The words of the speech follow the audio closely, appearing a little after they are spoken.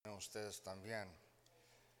ustedes también.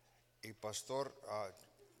 Y Pastor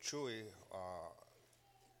Chuy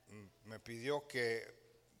me pidió que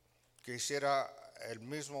hiciera el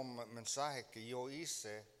mismo mensaje que yo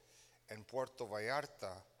hice en Puerto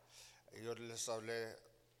Vallarta. Yo les hablé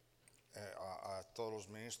a todos los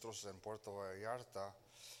ministros en Puerto Vallarta.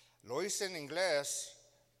 Lo hice en inglés,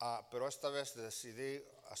 pero esta vez decidí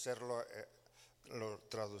hacerlo, lo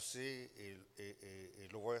traducí y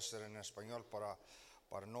lo voy a hacer en español para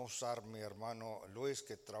no usar mi hermano Luis,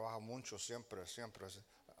 que trabaja mucho, siempre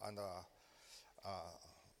anda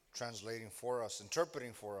translating for us,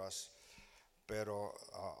 interpreting for us. Pero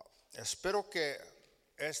espero que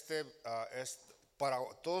para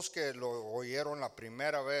todos que lo oyeron la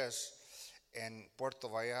primera vez en Puerto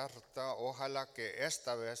Vallarta, ojalá que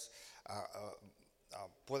esta vez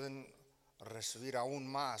pueden recibir aún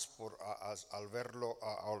más al verlo,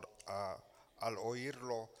 al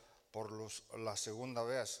oírlo por la segunda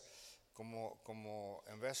vez. Como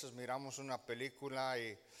en veces miramos una película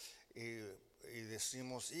y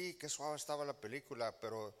decimos, qué suave estaba la película,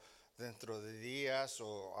 pero dentro de días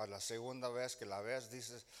o a la segunda vez que la ves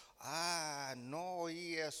dices, no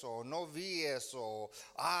oí eso, no vi eso,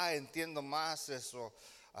 entiendo más eso.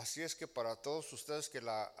 Así es que para todos ustedes que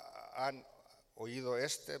han oído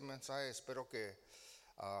este mensaje, espero que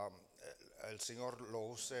el Señor lo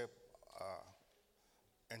use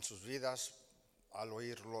en sus vidas al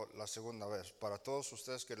oírlo la segunda vez. Para todos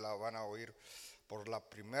ustedes que la van a oír por la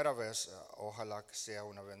primera vez, ojalá que sea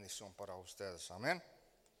una bendición para ustedes. Amén.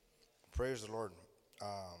 Praise the Lord.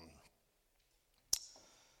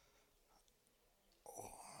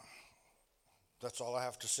 That's all I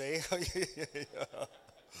have to say.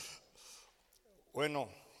 Bueno,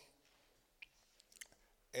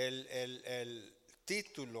 el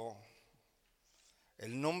título,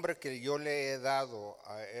 el nombre que yo le he dado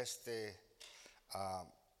a esta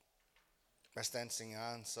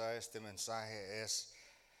enseñanza, este mensaje es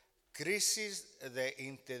Crisis de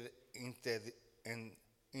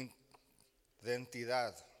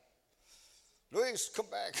Identidad. Luis, come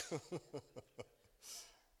back.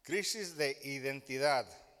 Crisis de identidad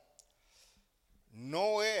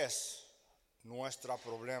no es nuestro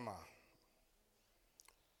problema.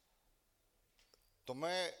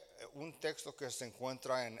 Tomé un texto que se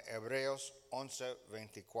encuentra en Hebreos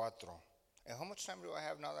 11:24. And how much time do I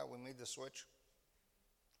have now that we made the switch?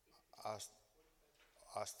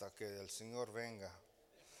 Hasta que el Señor venga.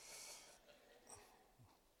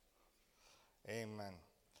 Amén.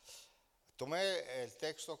 Tomé el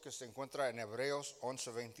texto que se encuentra en Hebreos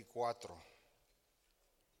 11:24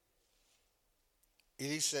 y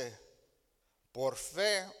dice, por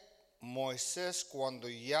fe Moisés, cuando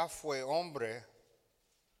ya fue hombre,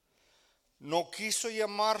 no quiso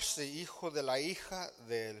llamarse hijo de la hija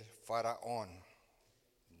del faraón.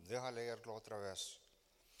 Deja leerlo otra vez.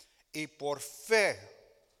 Y por fe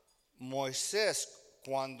Moisés,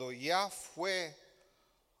 cuando ya fue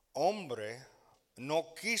hombre,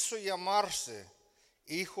 no quiso llamarse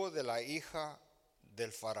hijo de la hija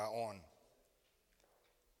del faraón.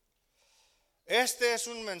 Este es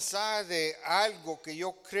un mensaje de algo que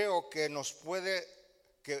yo creo que nos puede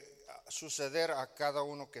suceder a cada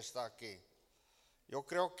uno que está aquí. Yo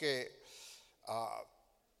creo que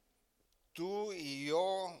tú y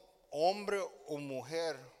yo, hombre o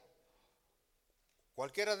mujer,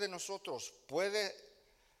 cualquiera de nosotros puede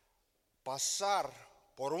pasar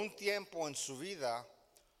por un tiempo en su vida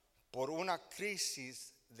por una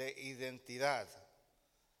crisis de identidad.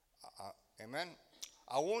 Amén.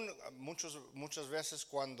 Aún muchas veces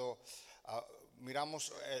cuando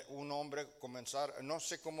miramos un hombre comenzar, no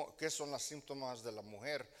sé qué son los síntomas de la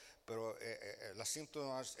mujer, pero los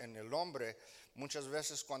síntomas en el hombre, muchas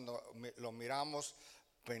veces cuando lo miramos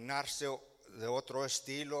peinarse de otro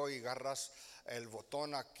estilo y agarras el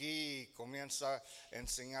botón aquí y comienza a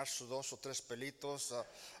enseñar sus 2 o 3 pelitos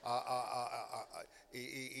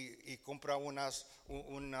y compra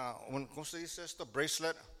 ¿cómo se dice esto?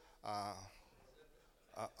 Bracelet,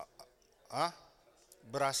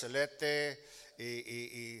 bracelete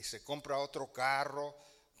y se compra otro carro.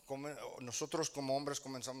 Nosotros como hombres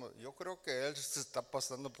comenzamos, yo creo que él se está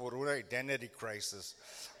pasando por una identity crisis,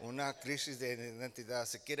 una crisis de identidad,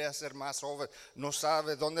 se quiere hacer más joven, no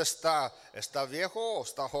sabe dónde está viejo o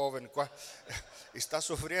está joven, y está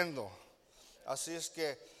sufriendo. Así es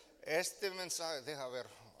que este mensaje, deja ver,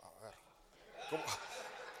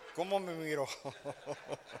 ¿cómo me miro?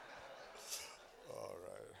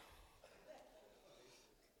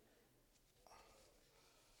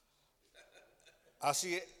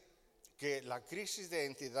 Así que la crisis de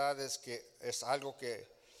identidad es algo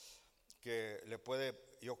que le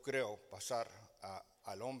puede, yo creo, pasar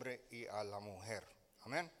al hombre y a la mujer.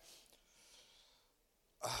 Amén.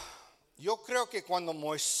 Yo creo que cuando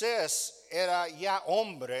Moisés era ya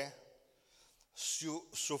hombre,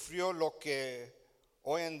 sufrió lo que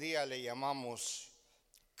hoy en día le llamamos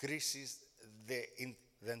crisis de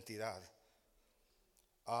identidad.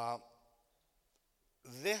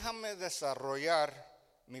 Déjame desarrollar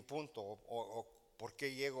mi punto o por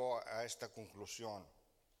qué llego a esta conclusión.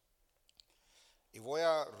 Y voy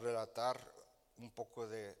a relatar un poco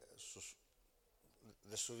de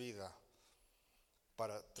su vida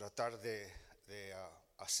para tratar de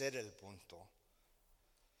hacer el punto.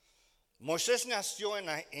 Moisés nació en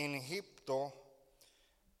Egipto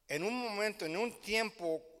en un momento, en un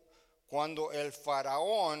tiempo cuando el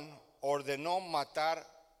faraón ordenó matar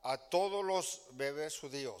a todos los bebés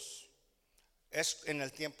judíos. Es en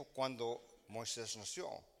el tiempo cuando Moisés nació.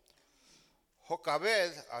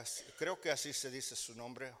 Jocabed, creo que así se dice su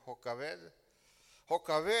nombre, Jocabed,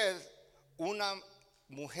 una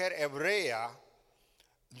mujer hebrea,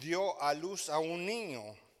 dio a luz a un niño.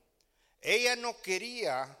 Ella no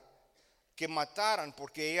quería que mataran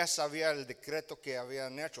porque ella sabía el decreto que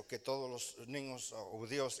habían hecho, que todos los niños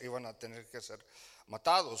judíos iban a tener que ser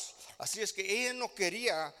matados. Así es que ella no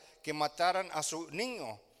quería que mataran a su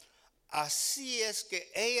niño. Así es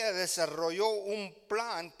que ella desarrolló un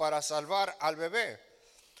plan para salvar al bebé.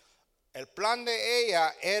 El plan de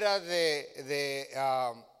ella era de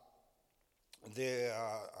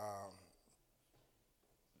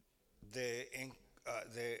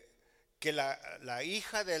que la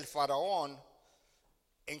hija del faraón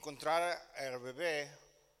encontrara el bebé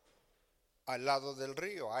al lado del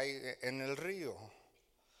río, ahí en el río.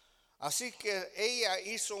 Así que ella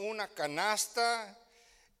hizo una canasta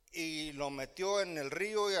y lo metió en el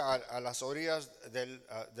río y a las orillas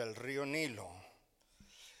del río Nilo.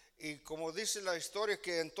 Y como dice la historia,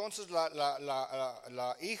 que entonces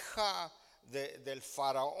la hija del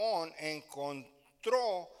faraón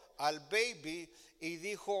encontró al baby y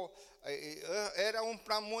dijo, era un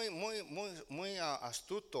plan muy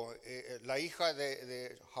astuto. La hija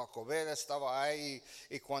de Jocabed estaba ahí,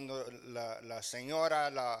 y cuando la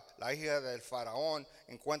señora, la hija del faraón,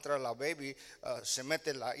 encuentra a la baby, se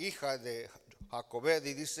mete la hija de Jocabed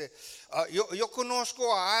y dice, yo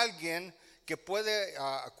conozco a alguien que puede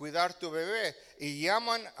cuidar tu bebé, y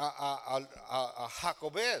llaman a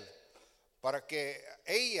Jocabed para que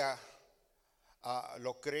ella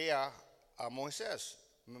lo crea a Moisés.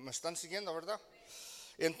 ¿Me están siguiendo, verdad?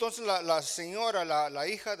 Entonces la señora, la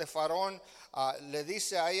hija de faraón, le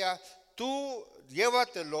dice a ella, tú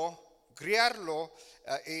llévatelo, criarlo,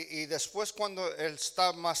 y después cuando él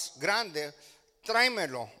está más grande,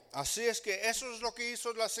 tráemelo. Así es que eso es lo que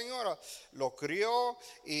hizo la señora, lo crió,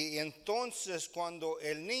 y entonces cuando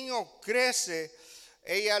el niño crece,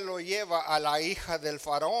 ella lo lleva a la hija del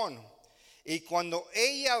faraón. Y cuando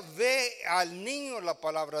ella ve al niño, la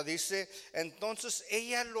palabra dice, entonces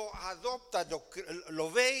ella lo adopta,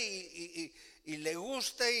 lo ve y le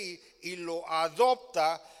gusta y lo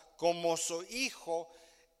adopta como su hijo,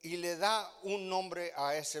 y le da un nombre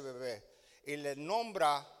a ese bebé y le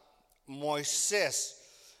nombra Moisés.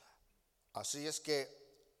 Así es que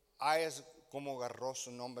ahí es como agarró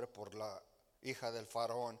su nombre por la hija del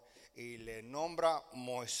faraón y le nombra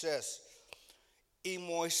Moisés. Y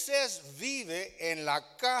Moisés vive en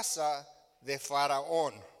la casa de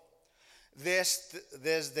faraón.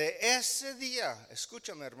 Desde ese día,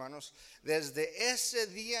 escúchame hermanos, desde ese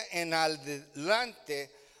día en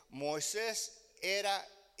adelante, Moisés era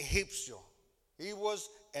egipcio. He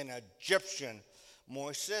was an Egyptian.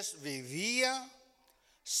 Moisés vivía,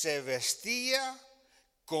 se vestía,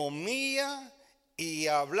 comía y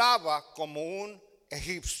hablaba como un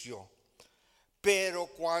egipcio. Pero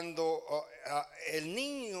cuando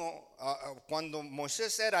cuando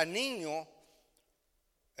Moisés era niño,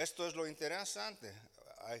 esto es lo interesante.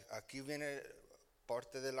 Aquí viene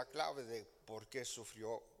parte de la clave de por qué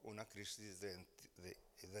sufrió una crisis de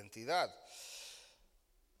identidad.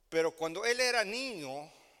 Pero cuando él era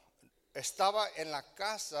niño, estaba en la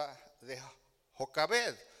casa de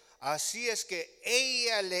Jocabed. Así es que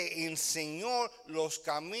ella le enseñó los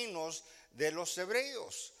caminos de los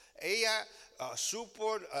hebreos. Ella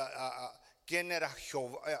supo quién era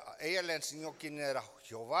Jehová. Ella le enseñó quién era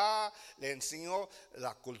Jehová, le enseñó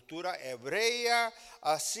la cultura hebrea.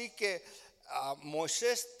 Así que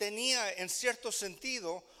Moisés tenía en cierto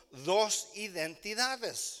sentido dos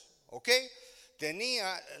identidades, ¿ok?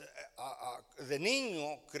 Tenía, de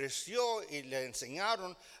niño creció y le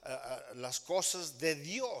enseñaron las cosas de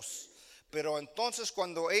Dios. Pero entonces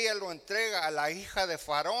cuando ella lo entrega a la hija de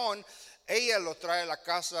faraón, ella lo trae a la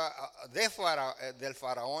casa del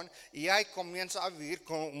faraón y ahí comienza a vivir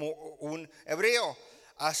como un hebreo.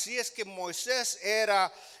 Así es que Moisés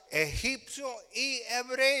era egipcio y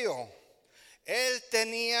hebreo. Él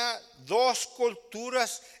tenía dos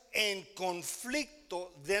culturas en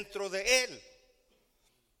conflicto dentro de él.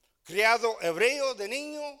 Criado hebreo de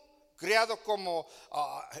niño, criado como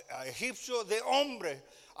egipcio de hombre.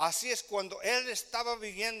 Así es, cuando él estaba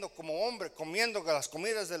viviendo como hombre, comiendo las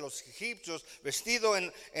comidas de los egipcios, vestido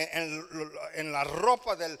en la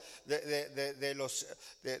ropa de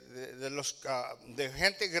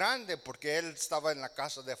gente grande, porque él estaba en la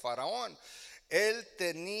casa de Faraón. Él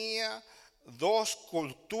tenía dos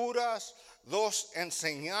culturas, dos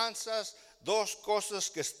enseñanzas, dos cosas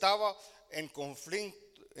que estaban en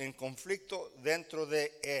conflicto dentro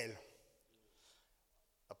de él.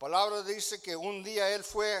 La palabra dice que un día él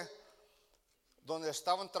fue donde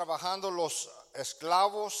estaban trabajando los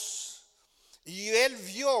esclavos y él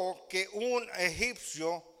vio que un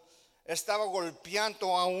egipcio estaba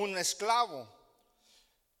golpeando a un esclavo.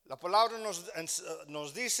 La palabra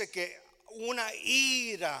nos dice que una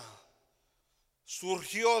ira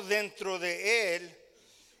surgió dentro de él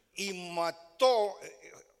y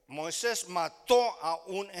Moisés mató a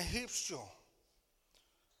un egipcio.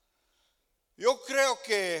 Yo creo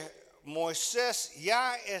que Moisés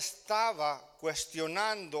ya estaba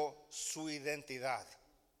cuestionando su identidad.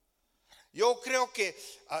 Yo creo que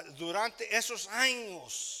durante esos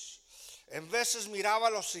años, en veces miraba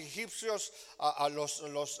a los egipcios, a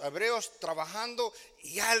los hebreos trabajando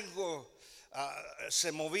y algo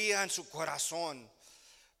se movía en su corazón.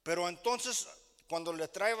 Pero entonces, cuando le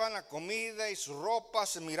traían la comida y su ropa,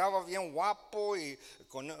 se miraba bien guapo y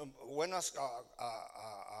con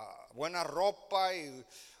buena ropa y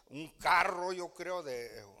un carro, yo creo,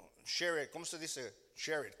 de chariot. ¿Cómo se dice?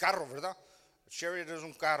 Chariot, carro, ¿verdad? Chariot es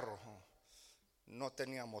un carro. No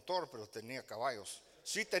tenía motor, pero tenía caballos.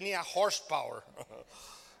 Sí tenía horsepower.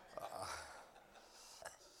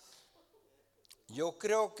 Yo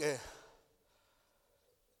creo que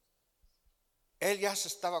él ya se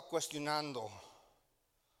estaba cuestionando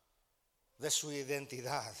de su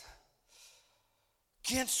identidad.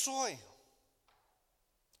 ¿Quién soy?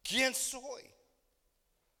 ¿Quién soy?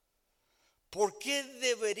 ¿Por qué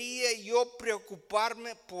debería yo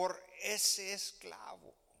preocuparme por ese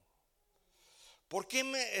esclavo? ¿Por qué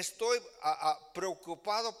me estoy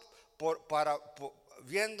preocupado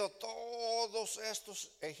viendo todos estos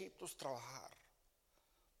egipcios trabajar?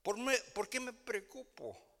 ¿Por qué me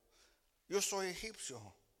preocupo? Yo soy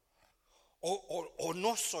egipcio. O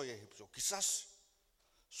no soy egipcio, quizás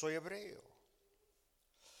soy hebreo.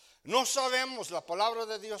 No sabemos, la palabra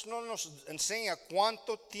de Dios no nos enseña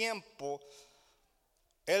cuánto tiempo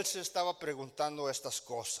él se estaba preguntando estas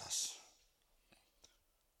cosas.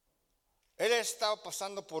 Él estaba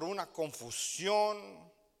pasando por una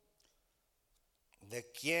confusión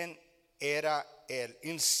de quién era él,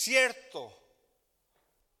 incierto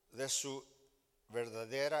de su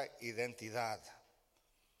verdadera identidad.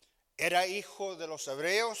 ¿Era hijo de los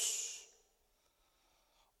hebreos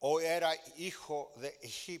o era hijo de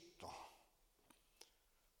Egipto?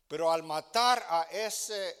 Pero al matar a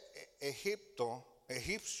ese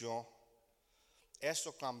egipcio,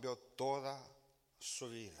 eso cambió toda su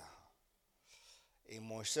vida. Y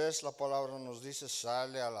Moisés, la palabra nos dice,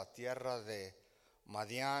 sale a la tierra de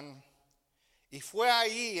Madián. Y fue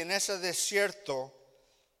ahí, en ese desierto,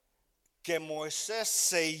 que Moisés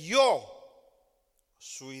selló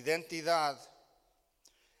su identidad,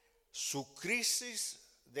 su crisis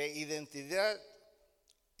de identidad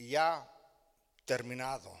ya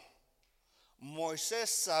terminado. Moisés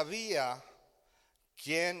sabía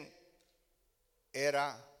quién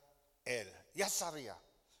era él. Ya sabía.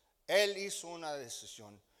 Él hizo una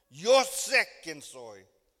decisión. Yo sé quién soy.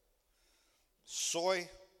 Soy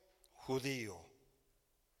judío.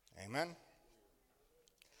 Amén.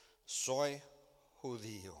 Soy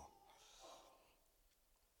judío.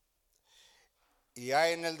 Y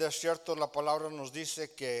ahí en el desierto la palabra nos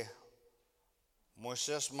dice que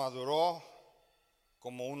Moisés maduró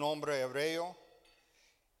como un hombre hebreo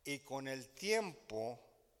y con el tiempo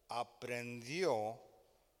aprendió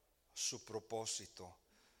su propósito.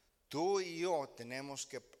 Tú y yo tenemos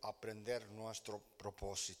que aprender nuestro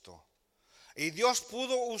propósito. Y Dios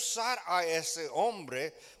pudo usar a ese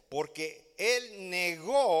hombre porque él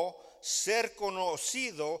negó ser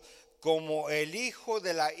conocido como el hijo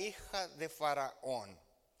de la hija de Faraón.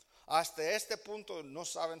 Hasta este punto no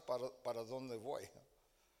saben para dónde voy.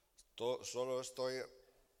 Solo estoy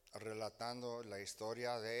relatando la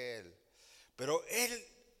historia de él. Pero él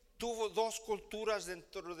tuvo dos culturas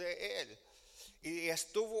dentro de él. y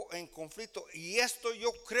estuvo en conflicto. Y esto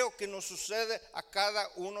yo creo que nos sucede a cada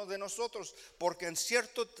uno de nosotros, porque en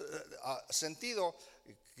cierto sentido,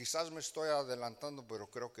 quizás me estoy adelantando, pero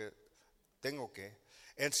creo que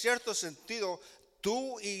en cierto sentido,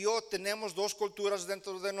 tú y yo tenemos dos culturas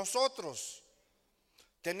dentro de nosotros.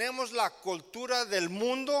 Tenemos la cultura del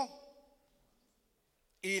mundo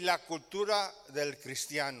y la cultura del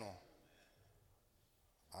cristiano.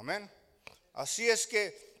 Amén. Así es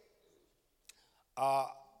que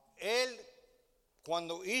él,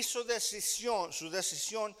 cuando hizo su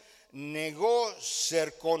decisión, negó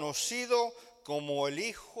ser conocido como el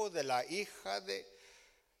hijo de la hija de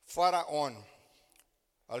Faraón.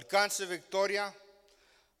 Alcance victoria.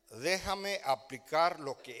 Déjame aplicar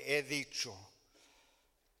lo que he dicho.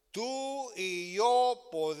 Tú y yo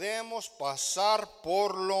podemos pasar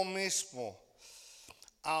por lo mismo.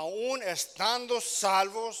 Aún estando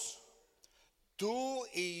salvos, tú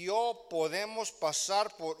y yo podemos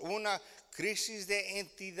pasar por una crisis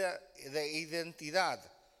de identidad.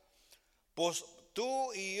 Pues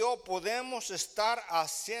tú y yo podemos estar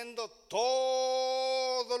haciendo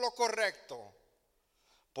todo lo correcto.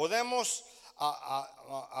 Podemos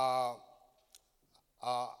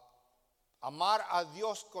amar a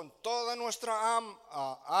Dios con toda nuestra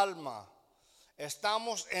alma.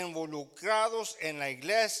 Estamos involucrados en la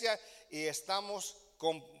iglesia y estamos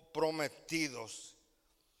comprometidos.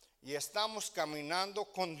 Y estamos caminando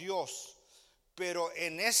con Dios. Pero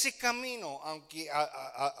en ese camino, aunque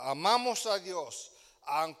amamos a Dios,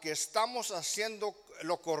 aunque estamos haciendo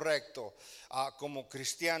lo correcto como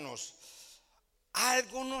cristianos,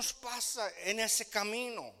 algo nos pasa en ese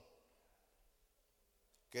camino.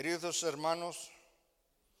 Queridos hermanos,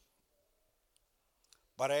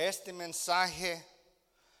 para este mensaje,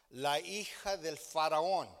 la hija del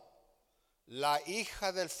faraón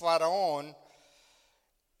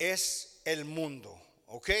es el mundo,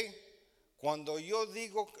 ¿ok? Cuando yo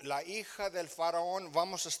digo la hija del faraón,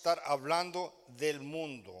 vamos a estar hablando del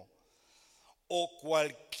mundo o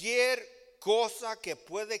cualquier cosa que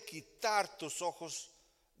puede quitar tus ojos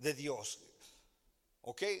de Dios,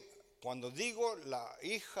 ¿ok? Cuando digo la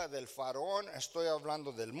hija del faraón, estoy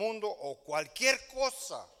hablando del mundo o cualquier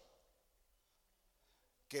cosa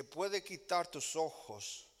que puede quitar tus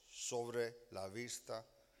ojos sobre la vista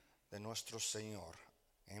de nuestro Señor.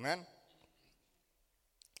 Amén.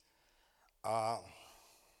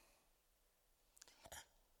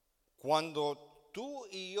 Cuando tú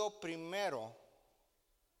y yo primero,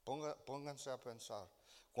 pónganse a pensar,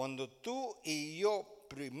 cuando tú y yo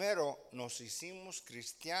primero nos hicimos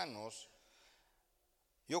cristianos,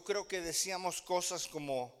 yo creo que decíamos cosas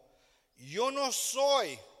como: yo no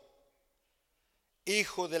soy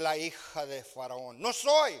hijo de la hija de Faraón, no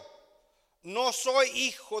soy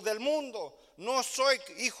hijo del mundo, no soy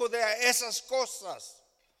hijo de esas cosas,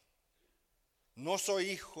 no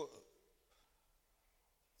soy hijo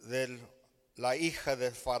de la hija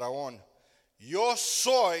de Faraón, yo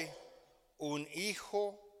soy un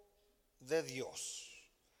hijo de Dios.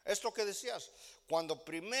 Es lo que decías. Cuando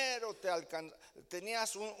primero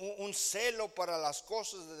tenías un celo para las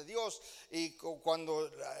cosas de Dios, y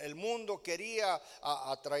cuando el mundo quería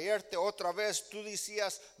atraerte otra vez, tú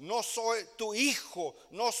decías: no soy tu hijo,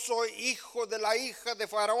 no soy hijo de la hija de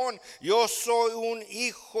Faraón, yo soy un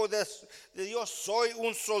hijo de Dios, soy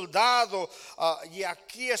un soldado, y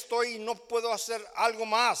aquí estoy y no puedo hacer algo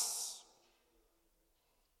más.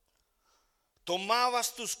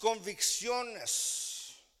 Tomabas tus convicciones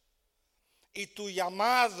y tu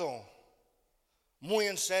llamado muy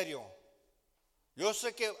en serio. Yo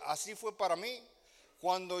sé que así fue para mí.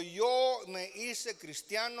 Cuando yo me hice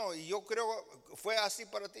cristiano, y yo creo que fue así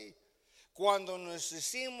para ti. Cuando nos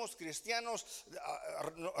hicimos cristianos,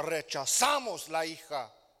 rechazamos la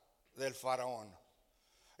hija del faraón.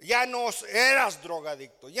 Ya no eras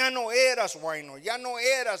drogadicto, ya no eras bueno, ya no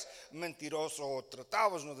eras mentiroso, o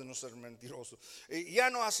tratabas de no ser mentiroso. Y ya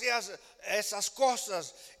no hacías esas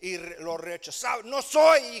cosas y lo rechazabas. No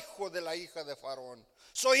soy hijo de la hija de Faraón,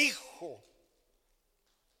 soy hijo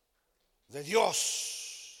de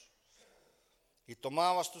Dios. Y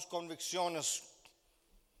tomabas tus convicciones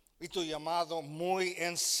y tu llamado muy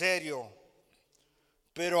en serio.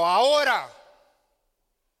 Pero ahora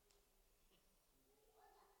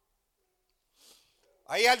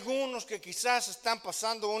hay algunos que quizás están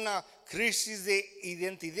pasando una crisis de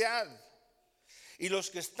identidad, y los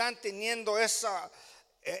que están teniendo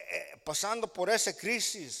pasando por esa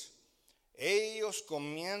crisis, ellos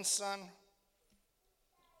comienzan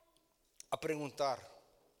a preguntar: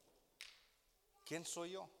 ¿quién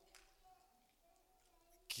soy yo?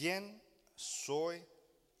 ¿Quién soy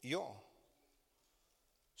yo?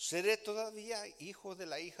 ¿Seré todavía hijo de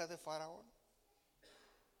la hija de Faraón?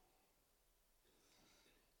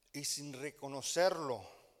 Y sin reconocerlo,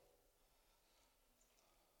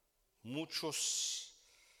 muchos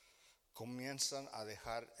comienzan a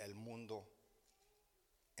dejar el mundo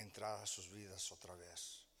entrar a sus vidas otra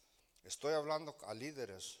vez. Estoy hablando a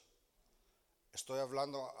líderes, estoy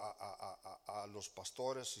hablando a los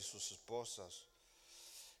pastores y sus esposas.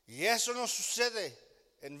 Y eso nos sucede.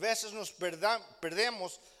 En veces nos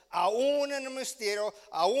perdemos, aún en el ministerio,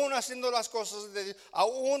 aún haciendo las cosas de Dios,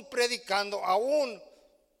 aún predicando, aún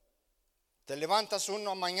te levantas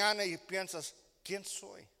una mañana y piensas, ¿quién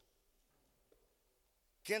soy?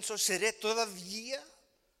 ¿Quién soy? ¿Seré todavía?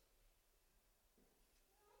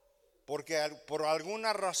 Porque por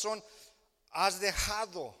alguna razón has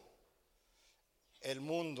dejado el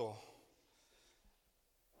mundo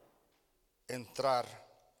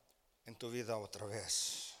entrar en tu vida otra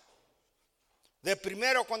vez.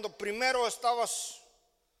 Cuando primero estabas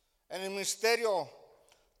en el ministerio,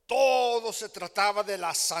 todo se trataba de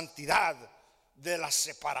la santidad, de la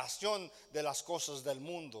separación de las cosas del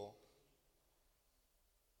mundo.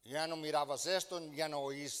 Ya no mirabas esto, ya no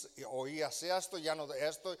oías esto, ya no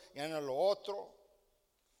esto, ya no lo otro.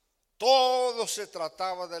 Todo se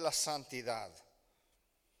trataba de la santidad,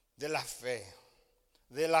 de la fe,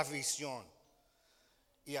 de la visión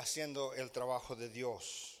y haciendo el trabajo de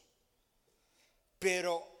Dios.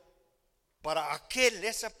 Pero para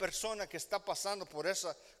esa persona que está pasando por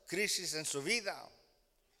esa crisis en su vida,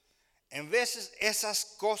 en veces esas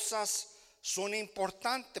cosas son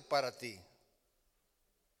importantes para ti.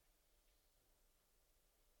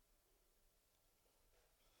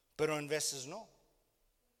 Pero en veces no.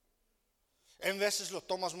 En veces lo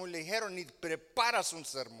tomas muy ligero, ni preparas un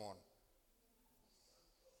sermón.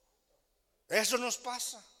 Eso nos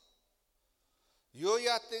pasa. Yo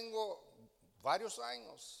ya tengo varios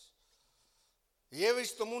años y he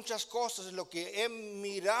visto muchas cosas. Lo que he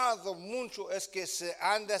mirado mucho es que se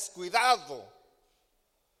han descuidado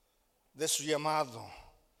de su llamado.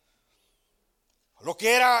 Lo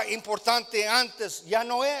que era importante antes ya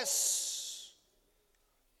no es.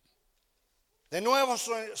 De nuevo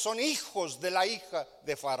son hijos de la hija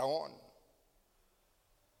de Faraón.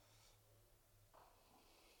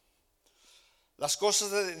 Las cosas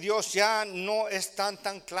de Dios ya no están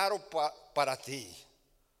tan claras para ti.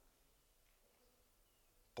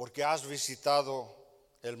 Porque has visitado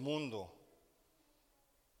el mundo.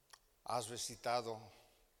 Has visitado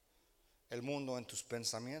el mundo en tus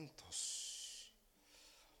pensamientos.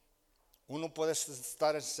 Uno puede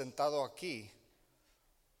estar sentado aquí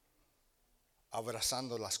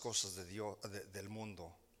abrazando las cosas de Dios, del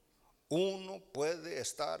mundo. Uno puede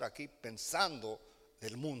estar aquí pensando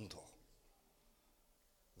del mundo,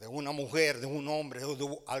 de una mujer, de un hombre,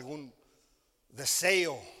 de algún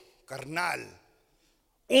deseo carnal.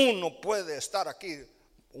 Uno puede estar aquí,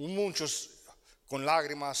 muchos con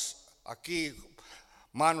lágrimas aquí,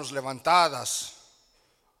 manos levantadas,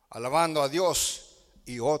 alabando a Dios,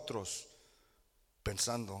 y otros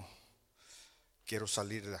pensando, quiero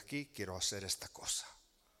salir de aquí, quiero hacer esta cosa.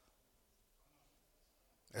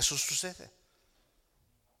 Eso sucede.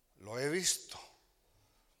 Lo he visto.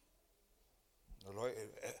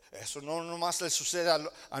 Eso no nomás le sucede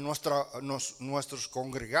a nuestros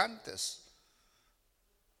congregantes.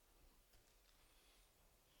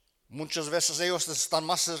 Muchas veces ellos están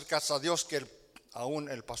más cerca a Dios que aún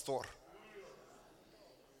el pastor.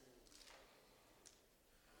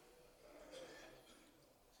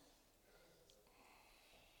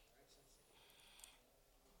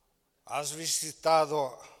 Has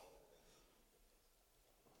visitado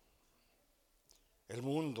el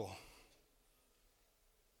mundo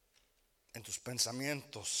en tus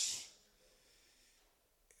pensamientos,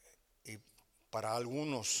 y para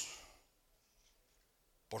algunos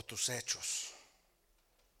por tus hechos.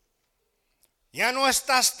 Ya no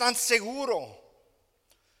estás tan seguro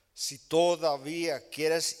si todavía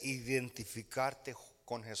quieres identificarte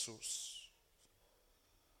con Jesús.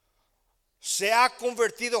 Se ha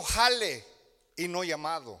convertido jale y no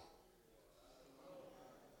llamado.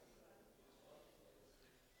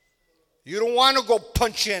 You don't want to go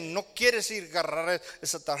punch in. No quieres ir a agarrar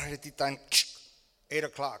esa tarjetita en 8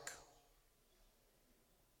 o'clock.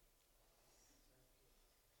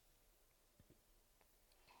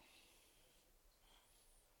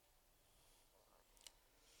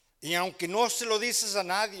 Y aunque no se lo dices a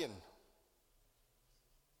nadie,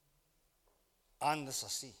 andas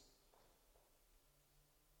así.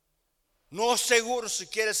 No seguro si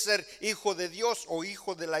quieres ser hijo de Dios o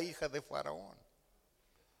hijo de la hija de Faraón.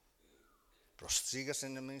 Pero sigues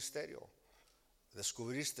en el ministerio.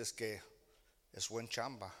 Descubriste que es buen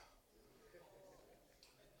chamba,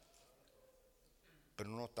 pero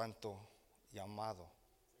no tanto llamado.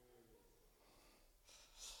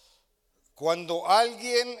 Cuando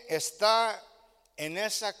alguien está en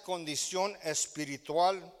esa condición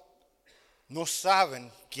espiritual, no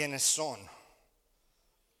saben quiénes son.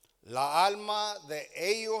 La alma de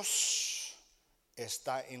ellos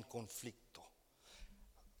está en conflicto.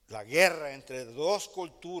 La guerra entre dos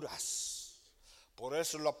culturas. Por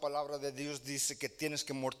eso la palabra de Dios dice que tienes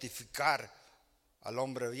que mortificar al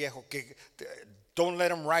hombre viejo, que don't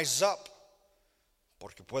let him rise up,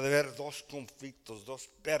 porque puede haber dos conflictos, dos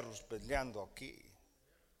perros peleando aquí.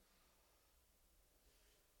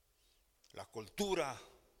 La cultura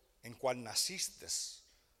en cual naciste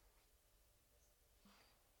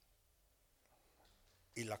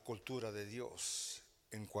y la cultura de Dios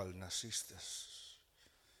en cual naciste.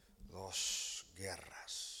 Dos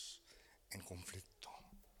guerras en conflicto.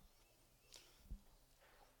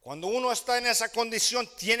 Cuando uno está en esa condición,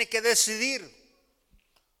 tiene que decidir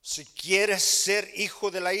si quieres ser hijo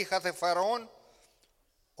de la hija de Faraón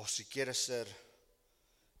o si quieres ser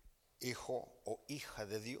hijo o hija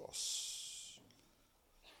de Dios.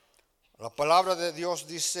 La palabra de Dios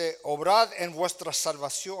dice: obrad en vuestra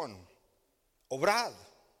salvación. Obrad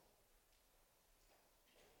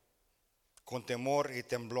con temor y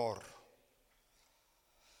temblor.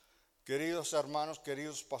 Queridos hermanos,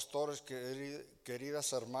 queridos pastores,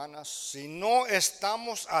 queridas hermanas, si no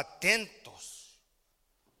estamos atentos.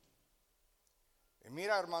 Y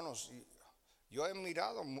mira, hermanos, yo he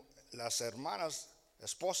mirado las hermanas,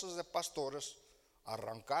 esposas de pastores,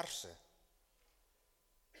 arrancarse.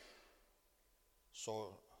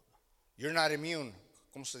 So, you're not immune.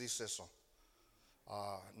 ¿Cómo se dice eso?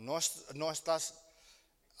 No estás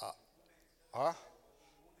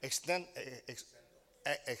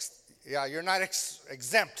you're not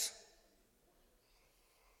exempt.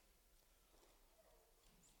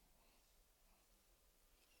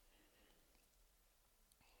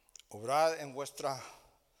 Obrad en vuestra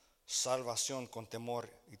salvación con temor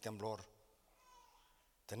y temblor.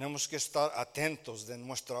 Tenemos que estar atentos de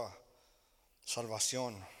nuestra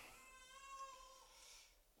salvación.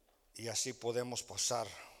 Y así podemos pasar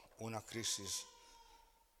una crisis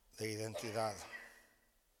de identidad.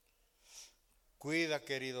 Cuida,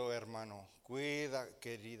 querido hermano, cuida,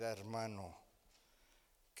 querida hermano,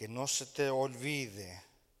 que no se te olvide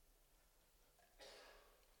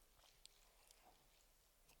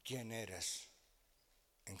quién eres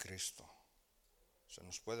en Cristo. Se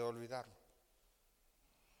nos puede olvidar.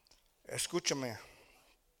 Escúchame.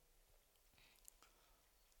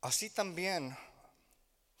 Así también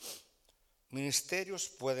ministerios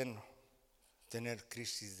pueden tener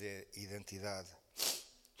crisis de identidad.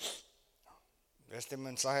 Este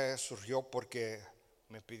mensaje surgió porque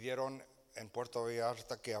me pidieron en Puerto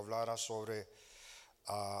Vallarta que hablara sobre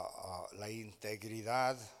la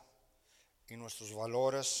integridad y nuestros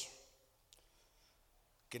valores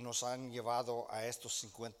que nos han llevado a estos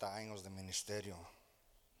 50 años de ministerio.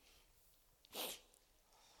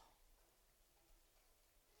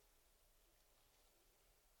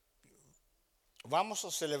 Vamos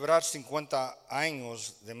a celebrar 50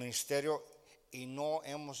 años de ministerio y no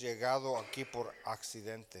hemos llegado aquí por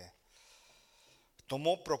accidente.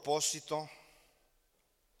 Tomó propósito,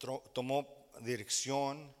 tomó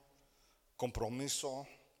dirección, compromiso,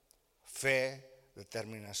 fe,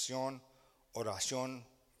 determinación, oración,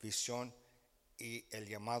 visión y el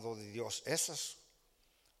llamado de Dios.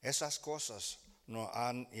 Esas cosas nos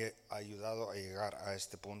han ayudado a llegar a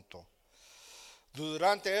este punto.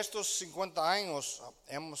 Durante estos 50 años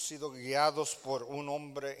hemos sido guiados por un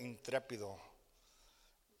hombre intrépido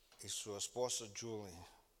y su esposa Julie.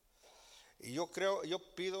 Y yo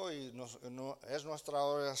pido y es nuestra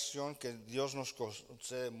oración que Dios nos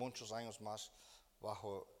concede muchos años más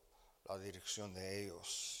bajo la dirección de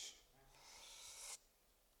ellos.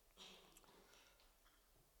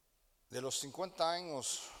 De los 50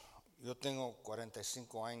 años, yo tengo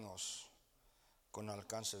 45 años con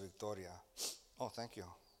Alcance Victoria. Oh, thank you.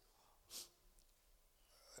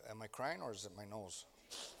 Am I crying or is it my nose?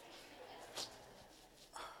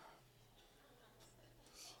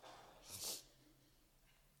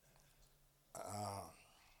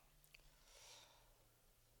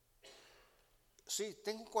 Sí,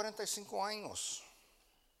 tengo 45 años.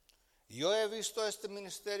 Yo he visto este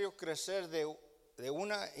ministerio crecer de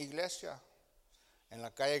una iglesia en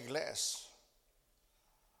la calle Glés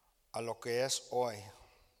a lo que es hoy.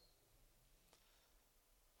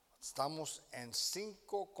 Estamos en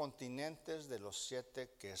 5 continentes de los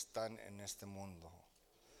 7 que están en este mundo.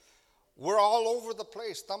 We're all over the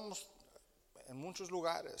place. Estamos en muchos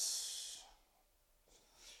lugares.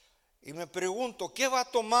 Y me pregunto, ¿qué va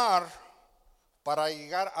a tomar para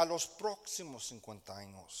llegar a los próximos 50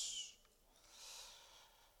 años?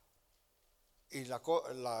 Y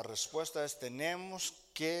la respuesta es, tenemos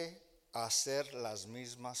que hacer las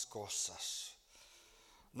mismas cosas.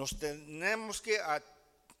 Nos tenemos que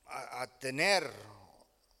atenernos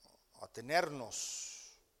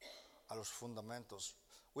a los fundamentos.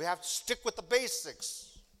 We have to stick with the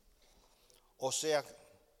basics. O sea,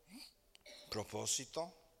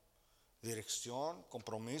 propósito, dirección,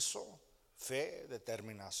 compromiso, fe,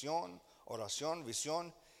 determinación, oración,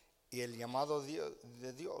 visión y el llamado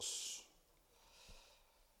de Dios.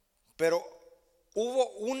 Pero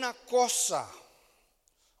hubo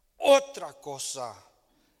otra cosa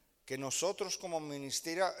que nosotros como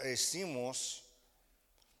ministerio hicimos,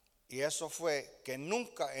 y eso fue que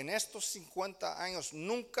nunca, en estos 50 años,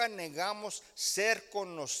 nunca negamos ser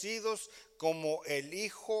conocidos como el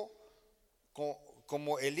hijo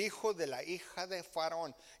de la hija de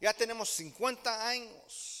Faraón. Ya tenemos 50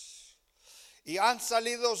 años. Y han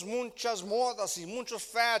salido muchas modas y muchos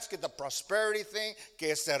fads, que the prosperity thing,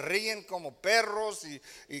 que se ríen como perros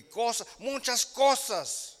y cosas, muchas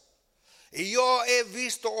cosas. Y yo he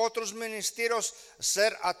visto otros ministerios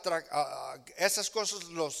esas cosas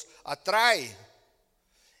los atrae.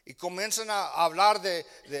 Y comienzan a hablar de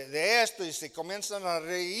esto y se comienzan a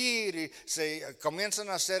reír y se comienzan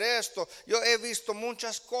a hacer esto. Yo he visto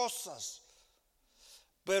muchas cosas,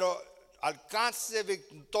 pero Alcance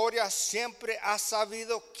Victoria siempre ha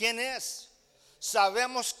sabido quién es.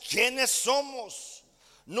 Sabemos quiénes somos.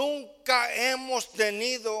 Nunca hemos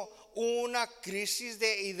tenido una crisis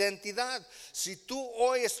de identidad. Si tú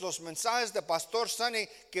oyes los mensajes de Pastor Sonny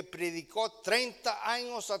que predicó 30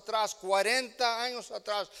 años atrás, 40 años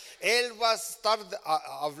atrás, él va a estar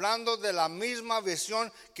hablando de la misma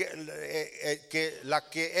visión que la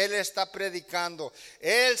que él está predicando.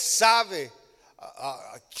 Él sabe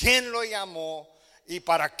a quién lo llamó y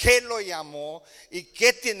para qué lo llamó y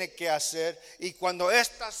qué tiene que hacer. Y cuando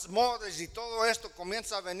estas modas y todo esto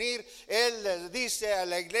comienza a venir, él le dice a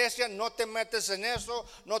la iglesia: no te metes en eso,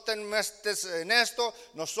 no te metes en esto.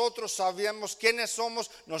 Nosotros sabemos quiénes somos,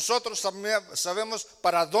 nosotros sabemos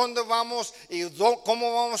para dónde vamos y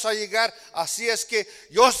cómo vamos a llegar. Así es que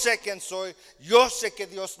yo sé quién soy, yo sé que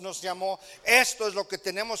Dios nos llamó. Esto es lo que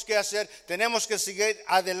tenemos que hacer, tenemos que seguir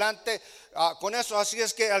adelante con eso. Así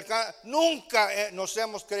es que nunca nos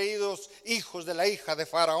hemos creído hijos de la hija de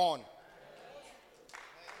Faraón.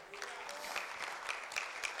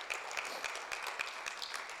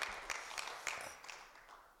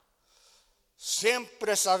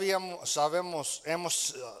 Siempre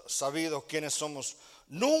hemos sabido quiénes somos.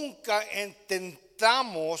 Nunca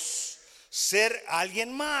intentamos ser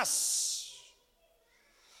alguien más.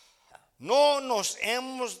 No nos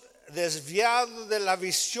hemos desviado de la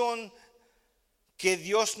visión que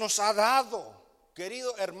Dios nos ha dado.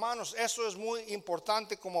 Queridos hermanos, eso es muy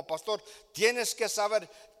importante. Como pastor, tienes que saber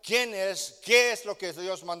quién es, qué es lo que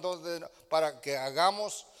Dios mandó para que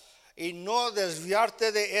hagamos y no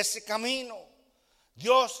desviarte de ese camino.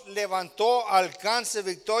 Dios levantó Alcance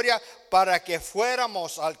Victoria para que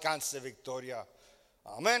fuéramos Alcance Victoria.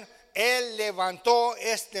 Amén. Él levantó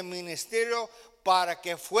este ministerio para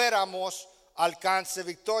que fuéramos Alcance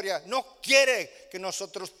Victoria. No quiere que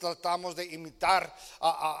nosotros tratamos de imitar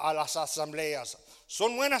a las asambleas.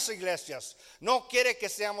 Son buenas iglesias. No quiere que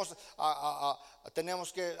seamos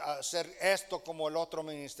tenemos que hacer esto como el otro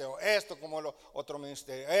ministerio, esto como el otro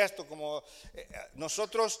ministerio, esto como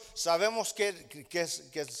nosotros sabemos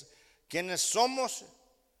quiénes somos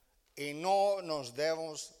y no nos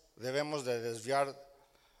debemos de desviar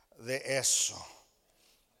de eso.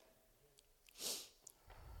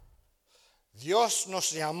 Dios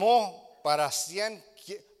nos llamó para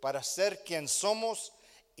ser quien somos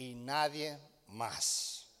y nadie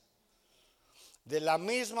más. De la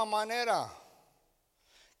misma manera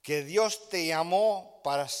que Dios te llamó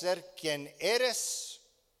para ser quien eres,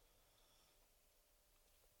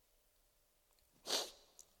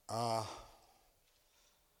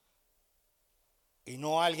 y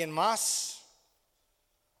no alguien más,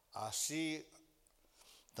 así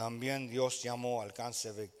también Dios llamó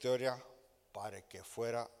Alcance Victoria para que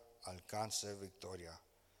fuera Alcance Victoria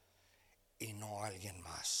y no alguien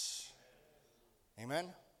más.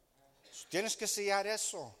 Amén. Tienes que sellar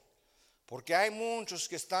eso, porque hay muchos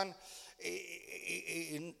que están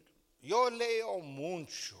yo leo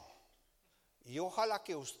mucho y ojalá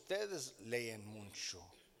que ustedes lean mucho.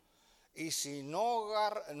 Y si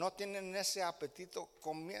no tienen ese apetito,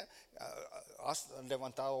 has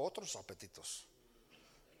levantado otros apetitos.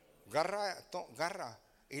 Garra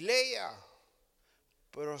y lea.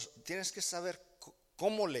 Pero tienes que saber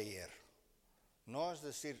cómo leer. No es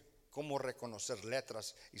decir, cómo reconocer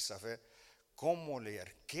letras y saber cómo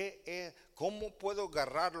leer. ¿Cómo puedo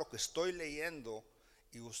agarrar lo que estoy leyendo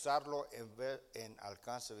y usarlo en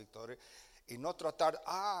Alcance Victoria? Y no tratar,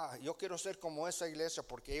 yo quiero ser como esa iglesia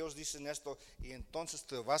porque ellos dicen esto, y entonces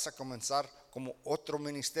te vas a comenzar como otro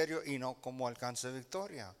ministerio y no como Alcance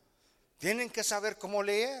Victoria. Tienen que saber cómo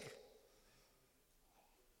leer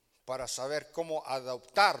para saber cómo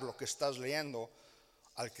adaptar lo que estás leyendo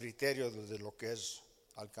al criterio de lo que es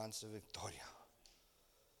Alcance Victoria.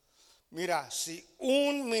 Mira, si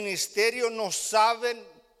un ministerio no sabe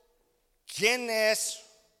quién es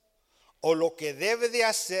o lo que debe de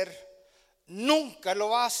hacer, nunca lo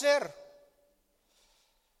va a hacer.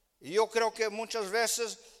 Y yo creo que muchas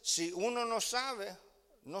veces, si uno no sabe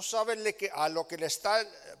a lo que le está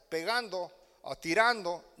pegando o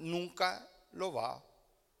tirando, nunca lo va a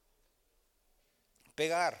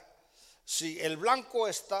pegar. Si el blanco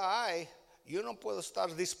está ahí, yo no puedo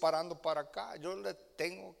estar disparando para acá, yo le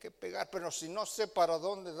tengo que pegar, pero si no sé para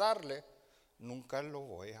dónde darle, nunca lo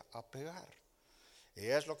voy a pegar. Y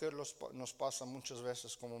es lo que nos pasa muchas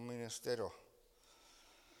veces como ministerio.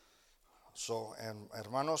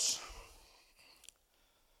 Hermanos,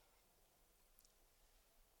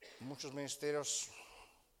 muchos ministerios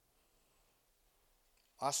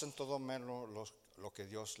hacen todo menos lo que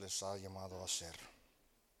Dios les ha llamado a hacer.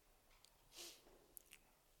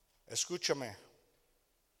 Escúchame,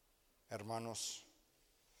 hermanos,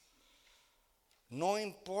 no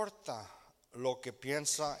importa lo que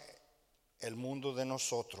piensa el mundo de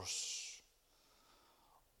nosotros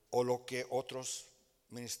o lo que otros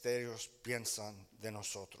ministerios piensan de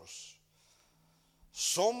nosotros.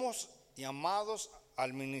 Somos llamados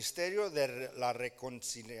al ministerio de la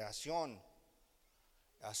reconciliación.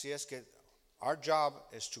 Así es que our job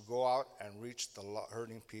is to go out and reach the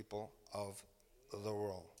hurting people of the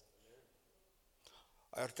world.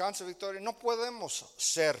 Alcance Victoria, no podemos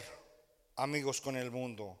ser amigos con el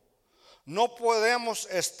mundo. No podemos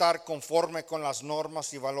estar conforme con las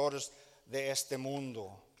normas y valores de este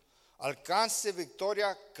mundo. Alcance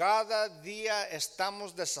Victoria, cada día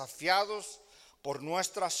estamos desafiados por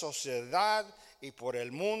nuestra sociedad y por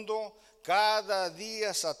el mundo. Cada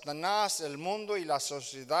día Satanás, el mundo y la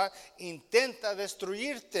sociedad intenta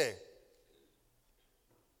destruirte.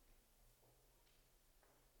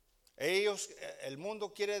 El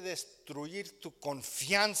mundo quiere destruir tu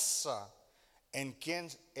confianza en quién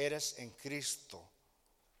eres en Cristo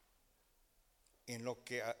y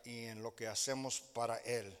en lo que hacemos para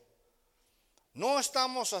Él. No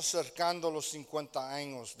estamos acercando los 50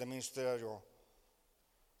 años de ministerio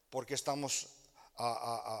porque estamos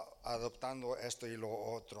adoptando esto y lo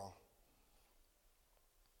otro.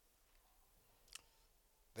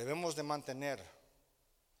 Debemos de mantener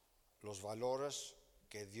los valores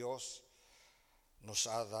que Dios nos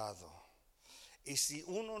ha dado. Y si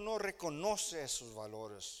uno no reconoce esos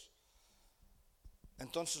valores,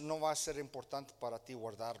 entonces no va a ser importante para ti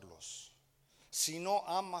guardarlos. Si no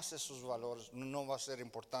amas esos valores, no va a ser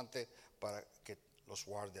importante para que los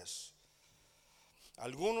guardes.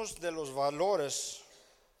 Algunos de los valores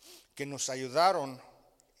que nos ayudaron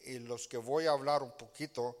y los que voy a hablar un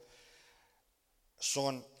poquito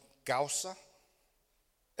son causa.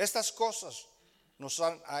 Estas cosas nos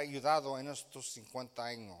han ayudado en estos 50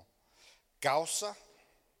 años. Causa,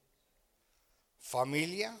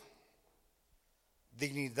 familia,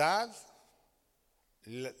 dignidad,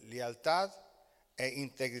 lealtad e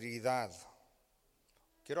integridad.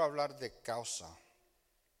 Quiero hablar de causa.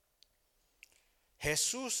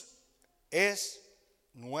 Jesús es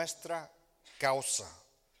nuestra causa.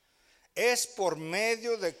 Es por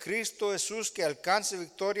medio de Cristo Jesús que Alcance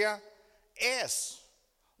Victoria es.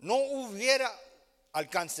 No hubiera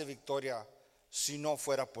Alcance Victoria si no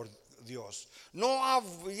fuera por Dios. No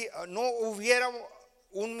hubiera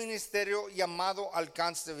un ministerio llamado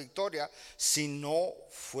Alcance Victoria si no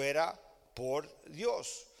fuera por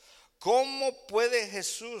Dios. ¿Cómo puede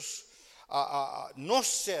Jesús no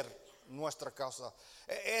ser nuestra causa?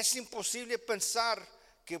 Es imposible pensar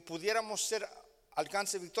que pudiéramos ser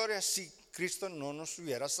Alcance Victoria si Cristo no nos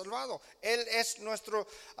hubiera salvado. Él es nuestro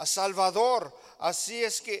Salvador. Así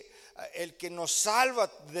es que el que nos salva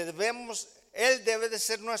Él debe de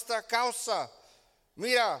ser nuestra causa.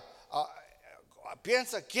 Mira,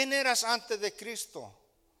 piensa, ¿quién eras antes de Cristo?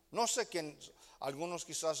 No sé quién. Algunos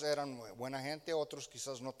quizás eran buena gente, otros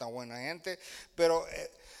quizás no tan buena gente, pero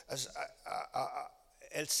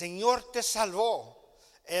el Señor te salvó.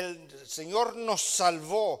 El Señor nos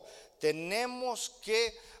salvó. Tenemos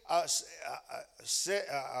que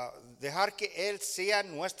dejar que Él sea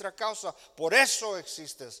nuestra causa. Por eso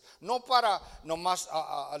existes, no para nomás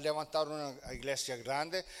a levantar una iglesia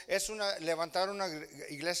grande. Es levantar una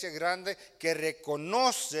iglesia grande que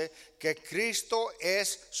reconoce que Cristo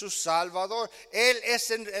es su Salvador. Él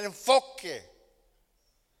es el enfoque.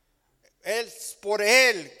 Es por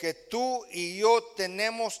Él que tú y yo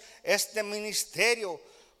tenemos este ministerio.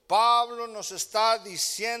 Pablo nos está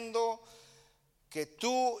diciendo que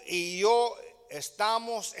tú y yo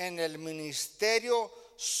estamos en el ministerio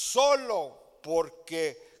solo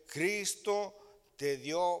porque Cristo te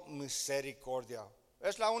dio misericordia.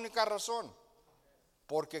 Es la única razón.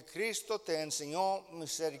 Porque Cristo te enseñó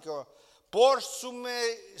misericordia. Por su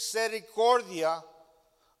misericordia,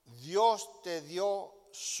 Dios te dio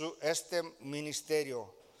este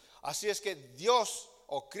ministerio. Así es que Dios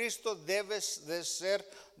o Cristo debe de ser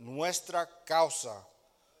nuestra causa.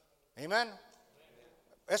 Amén.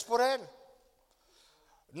 Es por Él.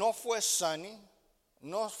 No fue Sunny,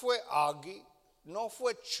 no fue Aggie, no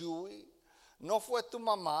fue Chuy, no fue tu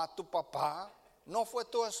mamá, tu papá, no fue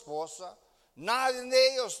tu esposa. Nadie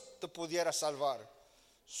de ellos te pudiera salvar.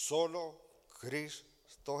 Solo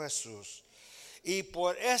Cristo Jesús. Y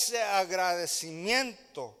por ese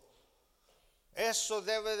agradecimiento, eso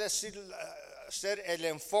debe ser el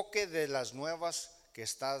enfoque de las nuevas que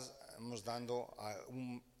estamos dando a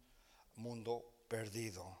un mundo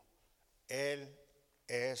perdido. Él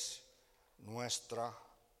es nuestra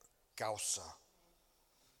causa.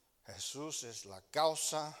 Jesús es la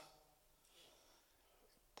causa.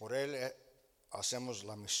 Por Él hacemos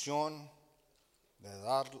la misión de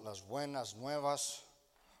dar las buenas nuevas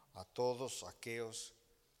a todos aquellos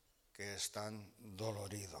que están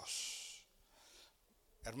doloridos.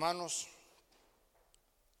 Hermanos,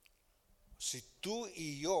 si tú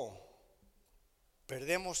y yo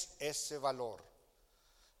perdemos ese valor,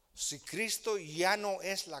 si Cristo ya no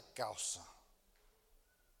es la causa,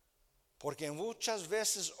 porque muchas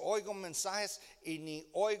veces oigo mensajes y ni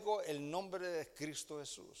oigo el nombre de Cristo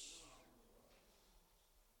Jesús.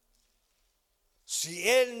 Si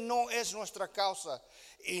Él no es nuestra causa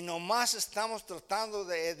y nomás estamos tratando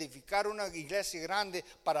de edificar una iglesia grande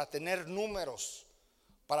para tener números,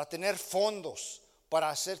 para tener fondos, para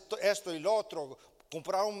hacer esto y lo otro,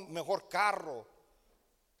 comprar un mejor carro.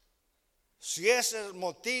 Si ese es el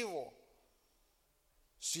motivo,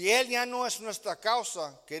 si Él ya no es nuestra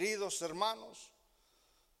causa, queridos hermanos,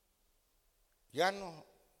 ya no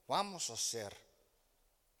vamos a ser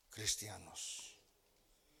cristianos.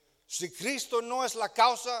 Si Cristo no es la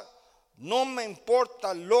causa, no me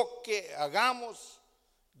importa lo que hagamos,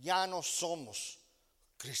 ya no somos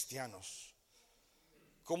cristianos.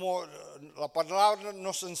 Como la palabra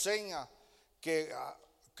nos enseña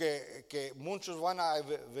que muchos van a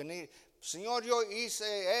venir, Señor, yo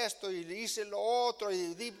hice esto y hice lo otro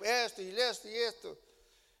y di esto y esto y esto.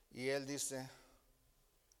 Y Él dice,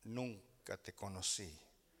 nunca te conocí,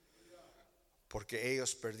 porque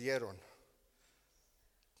ellos perdieron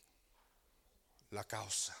la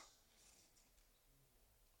causa.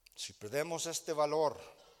 Si perdemos este valor,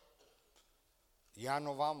 ya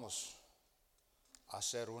no vamos a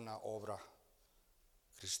hacer una obra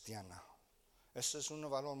cristiana. Ese es un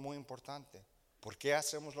valor muy importante. ¿Por qué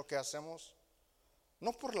hacemos lo que hacemos?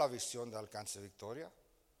 No por la visión de alcance de victoria.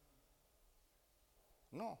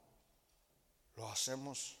 No. Lo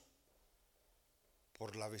hacemos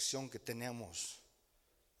por la visión que tenemos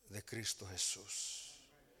de Cristo Jesús.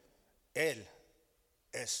 Él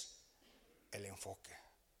es el enfoque.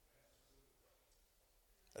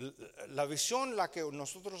 La visión, la que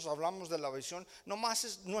nosotros hablamos de la visión, nomás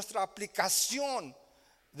es nuestra aplicación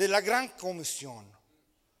de la gran comisión.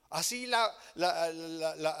 Así la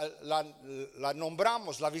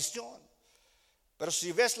nombramos, la visión. Pero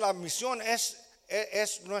si ves, la misión es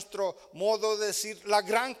nuestro modo de decir la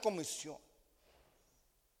gran comisión.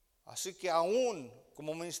 Así que aún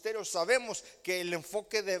como ministerio sabemos que el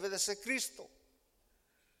enfoque debe de ser Cristo.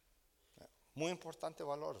 Muy importante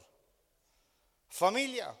valor.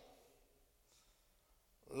 Familia.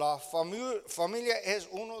 La familia es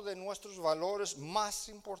uno de nuestros valores más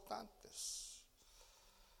importantes.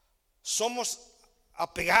 Somos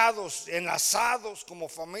apegados, enlazados como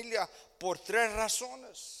familia por 3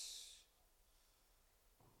 razones.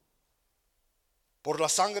 Por la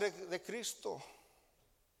sangre de Cristo,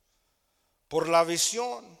 por la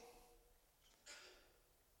visión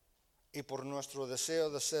y por nuestro deseo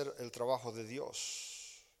de hacer el trabajo de Dios.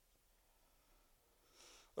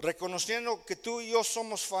 Reconociendo que tú y yo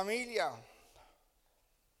somos familia,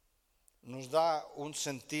 nos da un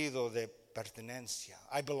sentido de pertenencia.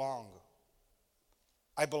 I belong.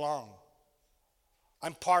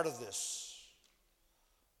 I'm part of this.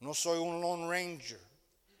 No soy un Lone Ranger.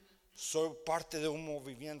 Soy parte de un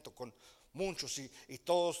movimiento con muchos y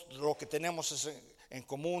todos lo que tenemos en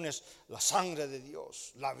común es la sangre de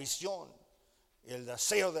Dios, la visión y el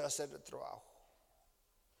deseo de hacer el trabajo.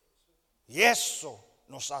 Y eso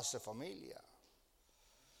nos hace familia.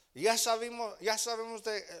 Y ya sabemos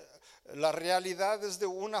de las realidades de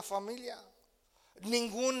una familia.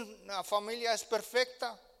 Ninguna familia es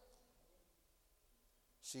perfecta.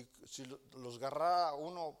 Si los agarra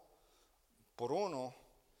uno por uno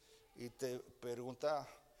y te pregunta,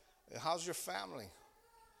 how's your family?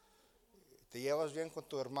 ¿Te llevas bien con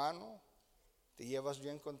tu hermano? ¿Te llevas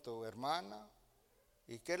bien con tu hermana?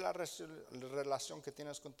 ¿Y qué es la relación que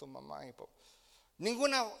tienes con tu mamá y papá?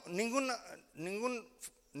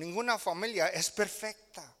 Ninguna familia es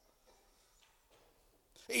perfecta.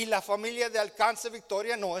 Y la familia de Alcance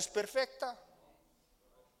Victoria no es perfecta.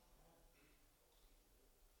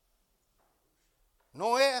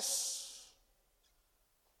 No es.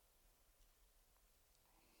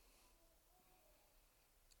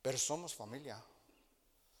 Pero somos familia.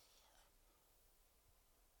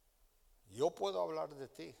 Yo puedo hablar de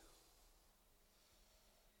ti,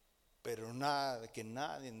 pero nada que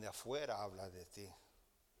nadie de afuera habla de ti.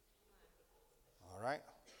 All right?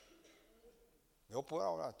 Yo puedo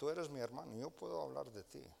hablar, tú eres mi hermano, yo puedo hablar de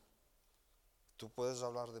ti. Tú puedes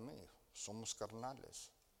hablar de mí. Somos carnales.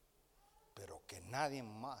 Pero que nadie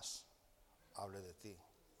más hable de ti.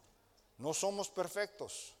 No somos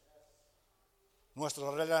perfectos.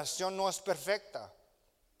 Nuestra relación no es perfecta.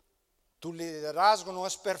 Tu liderazgo no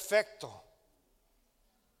es perfecto.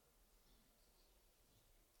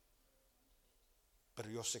 Pero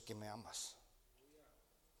yo sé que me amas.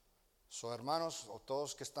 So, hermanos, o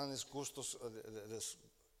todos que están disgustos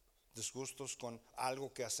con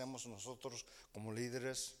algo que hacemos nosotros como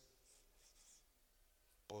líderes,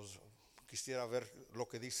 pues quisiera ver lo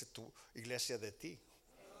que dice tu iglesia de ti.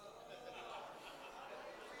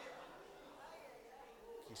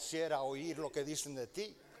 Quisiera oír lo que dicen de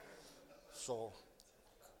ti. So,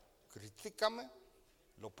 critícame,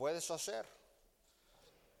 lo puedes hacer,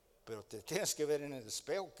 pero te tienes que ver en el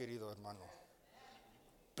espejo, querido hermano.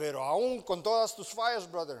 Pero aún con todas tus fallas,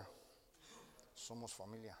 brother, somos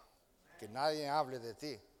familia. Que nadie hable de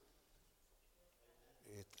ti.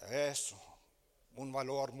 Eso, un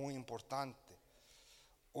valor muy importante.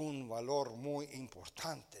 Un valor muy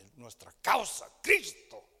importante. Nuestra causa,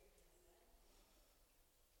 Cristo.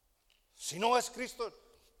 Si no es Cristo,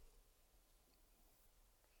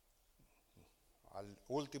 al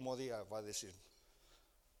último día va a decir,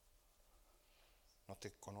 no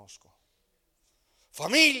te conozco.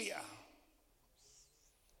 Familia.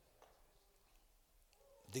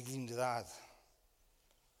 Dignidad.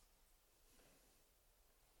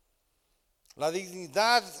 La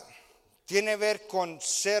dignidad tiene que ver con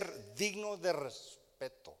ser digno de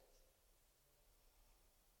respeto.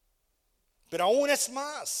 Pero aún es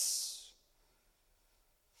más.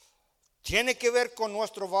 Tiene que ver con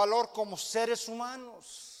nuestro valor como seres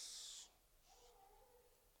humanos.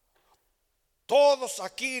 Todos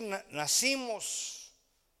aquí nacimos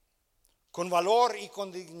con valor y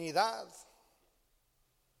con dignidad.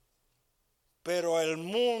 Pero el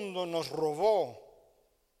mundo nos robó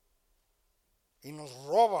y nos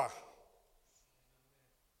roba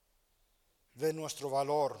de nuestro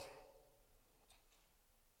valor.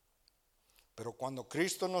 Pero cuando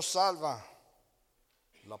Cristo nos salva,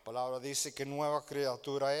 la palabra dice que nueva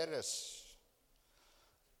criatura eres.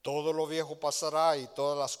 Todo lo viejo pasará y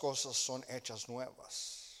todas las cosas son hechas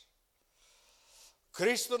nuevas.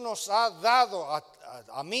 Cristo nos ha dado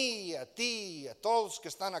a mí, a ti, a todos que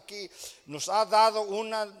están aquí, nos ha dado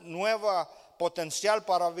una nueva potencial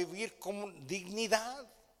para vivir con dignidad.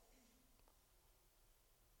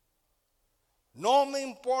 No me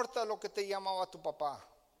importa lo que te llamaba tu papá.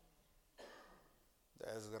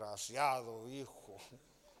 Desgraciado hijo.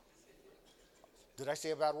 Did I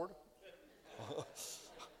say a bad word?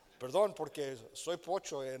 Perdón, porque soy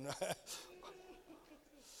pocho y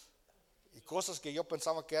cosas que yo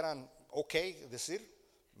pensaba que eran ok decir,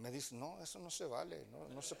 me dicen, no, eso no se vale,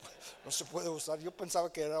 no se puede usar. Yo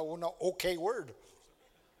pensaba que era una ok word.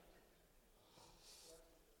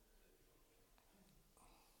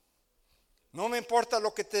 No me importa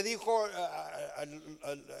lo que te dijo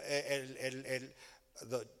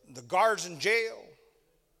the guards in jail.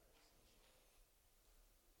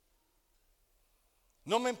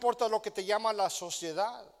 No me importa lo que te llama la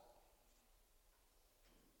sociedad.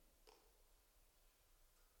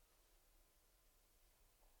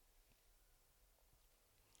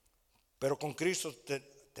 Pero con Cristo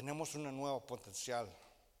tenemos una nueva potencial.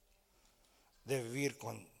 de vivir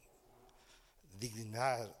con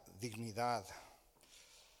dignidad.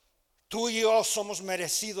 Tú y yo somos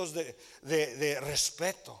merecidos de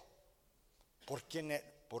respeto.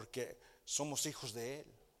 Porque somos hijos de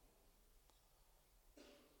Él.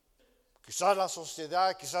 Quizás la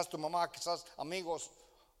sociedad, quizás tu mamá, quizás amigos,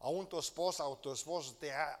 aún tu esposa o tu esposo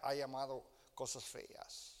te ha llamado cosas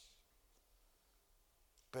feas.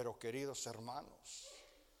 Pero queridos hermanos,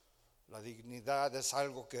 la dignidad es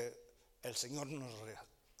algo que el Señor nos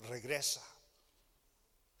regresa.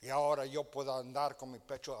 Y ahora yo puedo andar con mi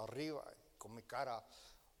pecho arriba, con mi cara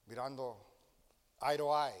mirando eye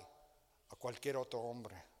to eye a cualquier otro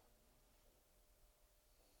hombre.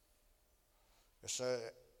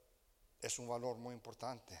 Ese es un valor muy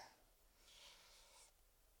importante.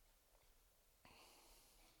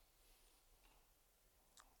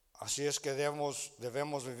 Así es que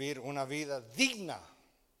debemos vivir una vida digna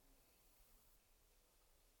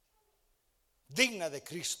de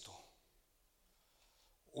Cristo.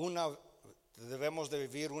 Debemos de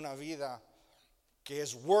vivir una vida que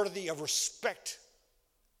es worthy of respect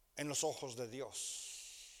en los ojos de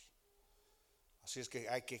Dios. Así es que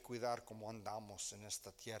hay que cuidar cómo andamos en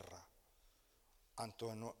esta tierra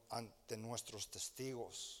ante nuestros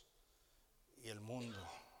testigos y el mundo.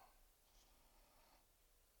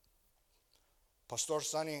 Pastor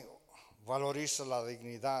Sonny valoriza la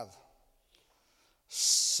dignidad.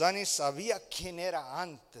 Sonny sabía quién era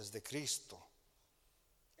antes de Cristo.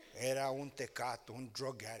 Era un tecato, un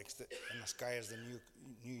drug addict en las calles de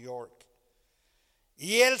New York.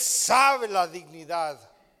 Y él sabe la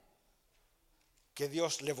dignidad que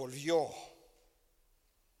Dios le volvió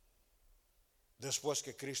después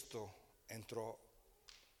que Cristo entró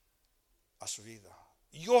a su vida.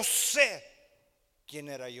 Yo sé quién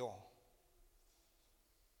era yo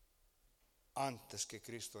antes que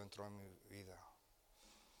Cristo entró en mi vida.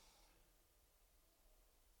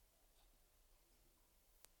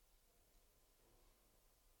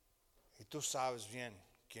 Y tú sabes bien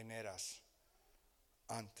quién eras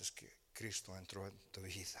antes que Cristo entró en tu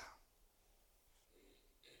vida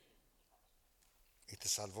y te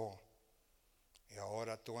salvó. Y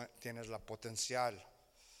ahora tú tienes la potencial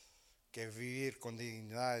que vivir con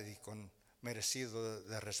dignidad y con merecido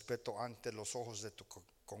de respeto ante los ojos de tu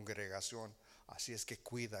congregación. Así es que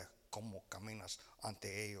cuida cómo caminas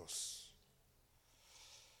ante ellos.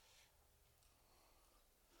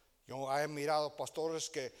 Yo he mirado pastores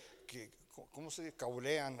que ¿cómo se dice?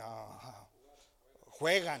 Caulean,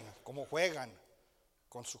 juegan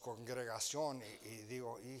con su congregación y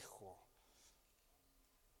digo, hijo,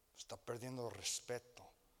 está perdiendo respeto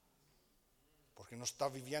porque no está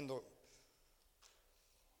viviendo.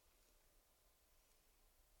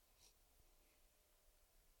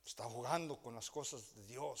 Está jugando con las cosas de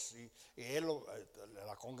Dios y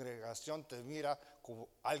la congregación te mira como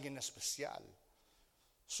alguien especial.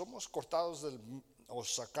 Somos cortados o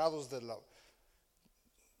sacados de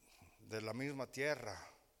la misma tierra,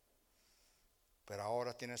 pero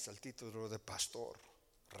ahora tienes el título de pastor,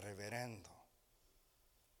 reverendo.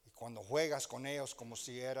 Y cuando juegas con ellos como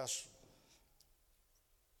si eras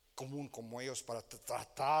común como ellos para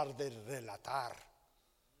tratar de relatar,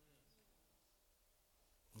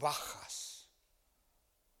 bajas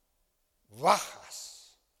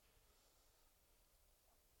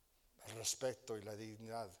el respeto y la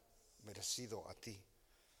dignidad merecido a ti,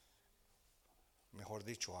 mejor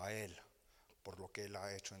dicho a Él, por lo que Él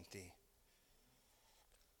ha hecho en ti.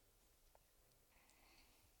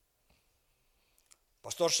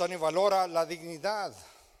 Pastor Sonny valora la dignidad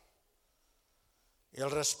y el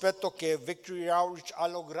respeto que Victory Outreach ha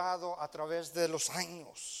logrado a través de los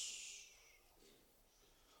años.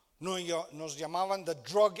 Nos llamaban The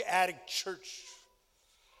Drug Addict Church,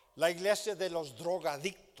 la iglesia de los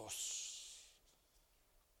drogadictos.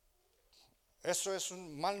 Eso es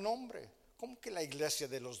un mal nombre. ¿Cómo que la iglesia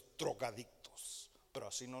de los drogadictos? Pero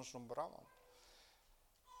así nos nombraban.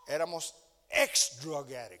 Éramos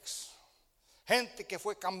ex-drug addicts, gente que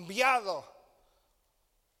fue cambiado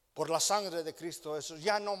por la sangre de Cristo. Eso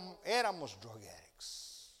ya no éramos drug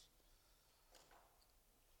addicts.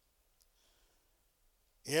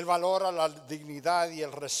 Y Él valora la dignidad y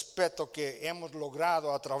el respeto que hemos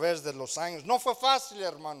logrado a través de los años. No fue fácil,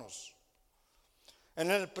 hermanos.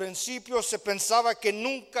 En el principio se pensaba que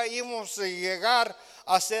nunca íbamos a llegar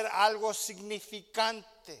a hacer algo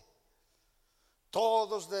significante.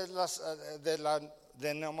 Todos de la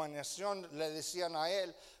denominación le decían a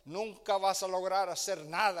él, nunca vas a lograr hacer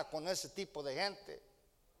nada con ese tipo de gente.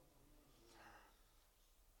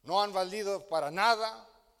 No han valido para nada,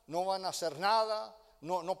 no van a hacer nada.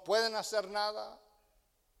 No pueden hacer nada.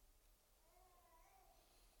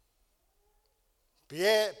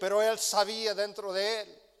 Pero él sabía dentro de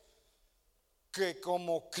él que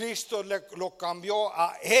como Cristo lo cambió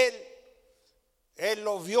a él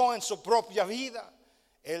lo vio en su propia vida.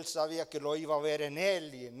 Él sabía que lo iba a ver en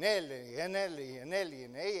él y en él y en él y en él y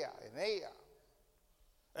en ella.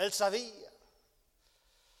 Él sabía.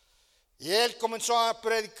 Y él comenzó a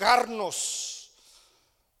predicarnos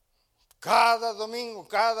cada domingo,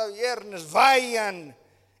 cada viernes: vayan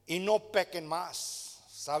y no pequen más.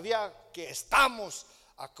 Sabía que estamos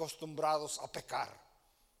acostumbrados a pecar.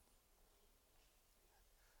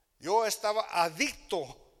 Yo estaba adicto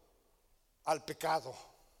al pecado.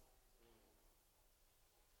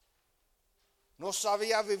 No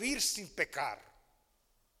sabía vivir sin pecar.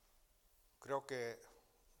 Creo que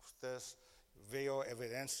ustedes veo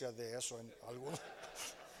evidencia de eso en algunos.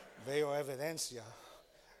 Veo evidencia.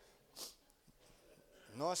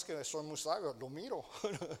 No es que soy muy sabio, lo miro.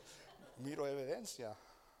 Miro evidencia.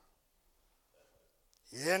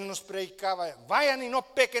 Y él nos predicaba: vayan y no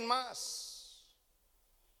pequen más.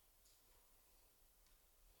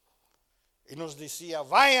 Y nos decía: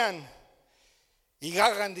 vayan y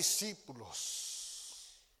hagan discípulos.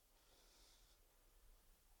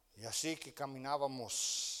 Y así que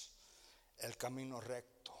caminábamos el camino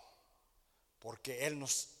recto, porque él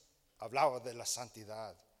nos hablaba de la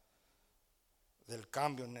santidad, del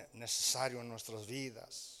cambio necesario en nuestras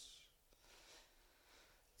vidas.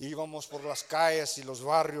 Íbamos por las calles y los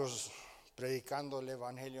barrios predicando el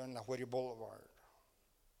evangelio en la Whittier Boulevard.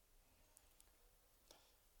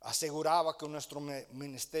 Aseguraba que nuestro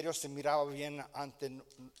ministerio se miraba bien ante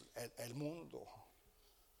el mundo.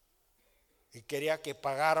 Y quería que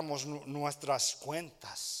pagáramos nuestras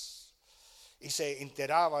cuentas. Y se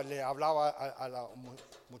enteraba, le hablaba a la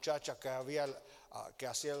muchacha que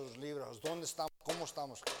hacía los libros: ¿dónde estamos? ¿Cómo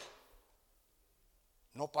estamos?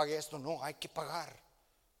 No pagué esto, no, hay que pagar.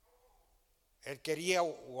 Él quería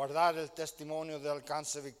guardar el testimonio de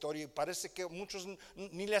Alcance Victoria, y parece que muchos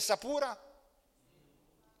ni les apura.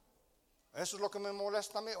 Eso es lo que me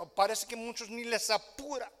molesta a mí. Parece que muchos ni les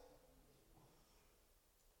apura.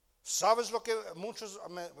 ¿Sabes lo que muchos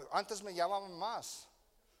antes me llamaban más?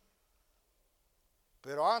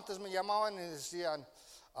 Pero antes me llamaban y decían: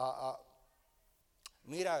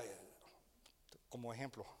 mira, como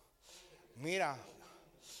ejemplo, mira,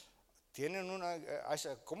 tienen una, I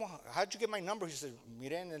said, ¿cómo? How'd you get my number? He said,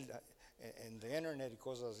 miré en the internet y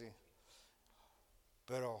cosas así.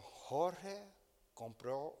 Pero Jorge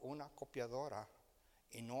compró una copiadora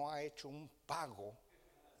y no ha hecho un pago.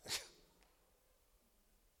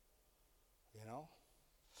 You know?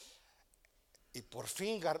 Y por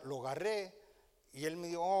fin lo agarré y él me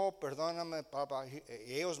dijo: oh, perdóname, papá. Y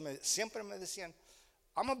ellos siempre me decían: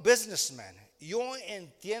 I'm a businessman. Yo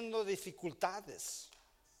entiendo dificultades.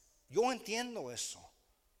 Yo entiendo eso.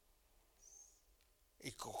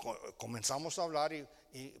 Y comenzamos a hablar y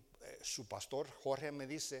su pastor Jorge me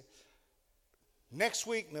dice: next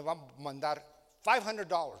week me va a mandar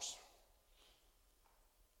 $500.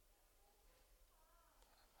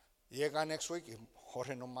 Llega next week y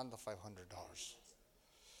Jorge no manda $500.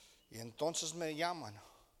 Y entonces me llaman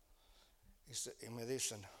y me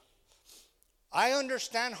dicen: I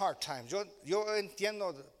understand hard times. Yo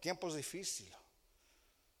entiendo tiempos difíciles.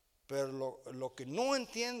 Pero lo que no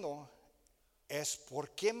entiendo es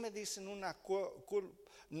por qué me dicen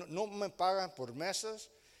no me pagan por meses,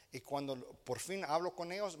 y cuando por fin hablo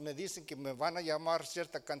con ellos me dicen que me van a llamar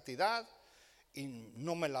cierta cantidad y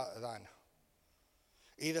no me la dan.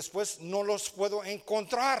 Y después no los puedo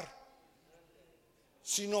encontrar.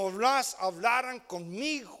 Si no hablaran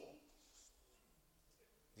conmigo.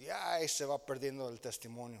 Ya ahí se va perdiendo el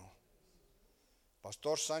testimonio.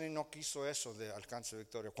 Pastor Sani no quiso eso de Alcance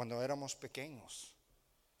Victoria cuando éramos pequeños.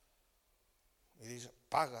 Y dice: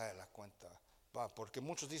 paga la cuenta. Porque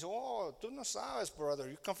muchos dicen: oh, tú no sabes,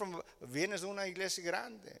 brother, vienes de una iglesia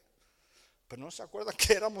grande. Pero no se acuerdan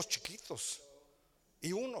que éramos chiquitos.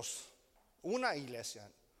 Y una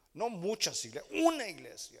iglesia, no muchas iglesias, una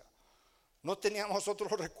iglesia. No teníamos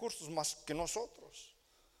otros recursos más que nosotros.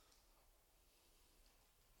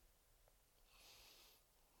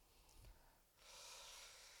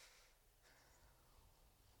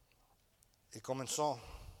 Y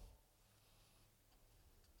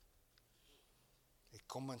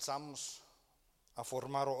comenzamos a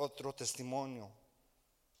formar otro testimonio.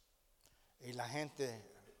 Y la gente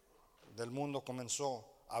del mundo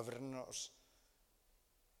comenzó a vernos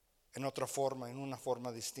en otra forma, en una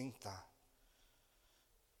forma distinta.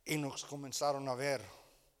 Y nos comenzaron a ver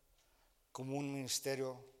como un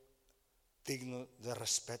ministerio digno de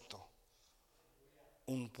respeto,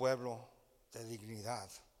 un pueblo de dignidad.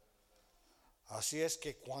 Así es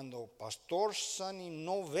que cuando Pastor Sonny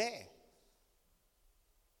no ve,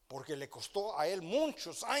 porque le costó a él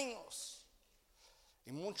muchos años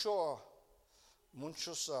y muchos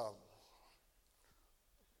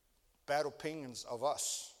bad opinions of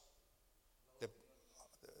us.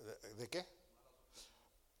 ¿De qué?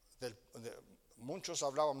 Muchos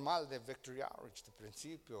hablaban mal de Victory Outreach de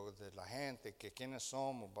principio, de la gente, que quiénes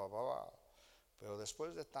somos, bla, bla, bla. Pero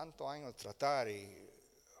después de tantos años de tratar y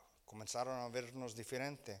comenzaron a vernos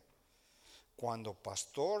diferente. Cuando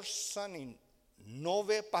Pastor Sonny no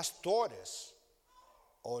ve pastores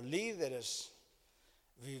o líderes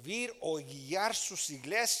vivir o guiar sus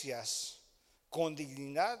iglesias con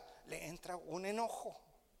dignidad, le entra un enojo.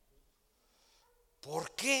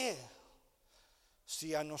 ¿Por qué?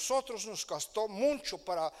 Si a nosotros nos costó mucho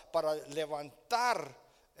para levantar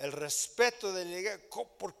el respeto de la iglesia,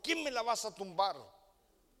 ¿por qué me la vas a tumbar?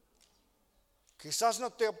 Quizás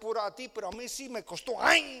no te apura a ti, pero a mí sí me costó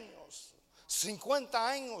años, 50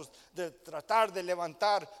 años de tratar de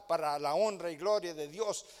levantar para la honra y gloria de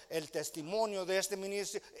Dios el testimonio de este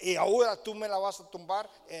ministerio, y ahora tú me la vas a tumbar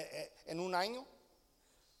en un año.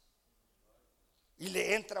 Y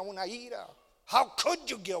le entra una ira. How could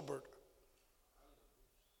you, Gilbert?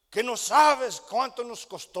 Que no sabes cuánto nos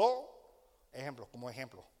costó. Como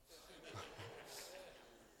ejemplo.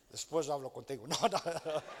 Después hablo contigo. No.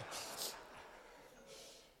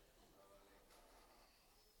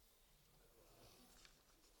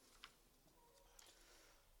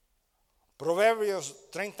 Proverbios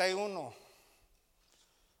 31,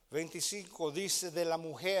 25 dice de la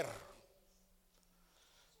mujer: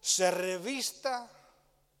 se revista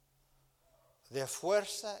de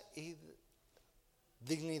fuerza y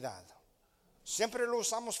dignidad. Siempre lo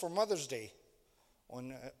usamos for Mother's Day o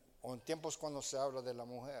en tiempos cuando se habla de la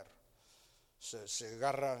mujer. Se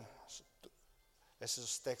agarran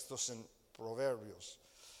esos textos en Proverbios.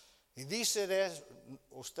 Y dice de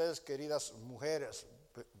ustedes, queridas mujeres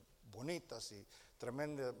bonitas y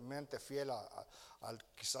tremendamente fiel al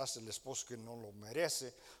quizás el esposo que no lo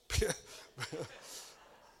merece,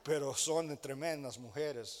 pero son tremendas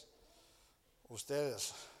mujeres.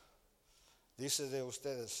 Ustedes, dice de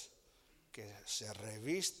ustedes que se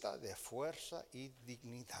revista de fuerza y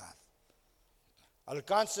dignidad.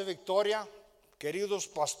 Alcance victoria, queridos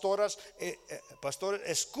pastores,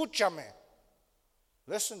 escúchame.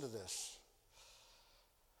 Listen to this.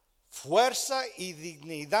 Fuerza y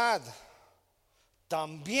dignidad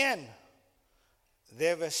también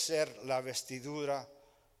debe ser la vestidura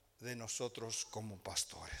de nosotros como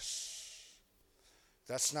pastores.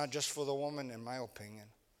 That's not just for the woman, in my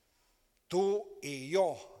opinion. Tú y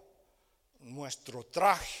yo, nuestro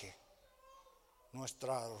traje,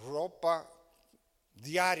 nuestra ropa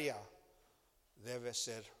diaria debe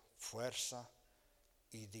ser fuerza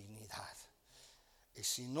y dignidad. Y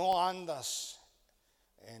si no andas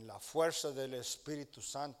en la fuerza del Espíritu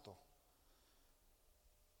Santo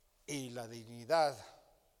y la dignidad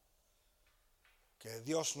que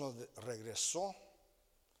Dios nos regresó,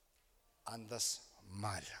 andas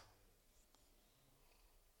mal.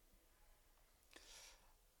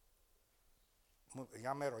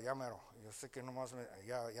 Ya mero. Yo sé que nomás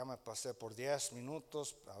ya me pasé por 10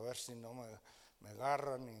 minutos, a ver si no me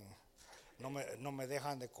agarran y no me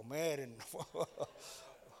dejan de comer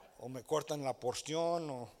o me cortan la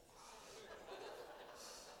porción.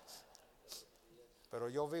 Pero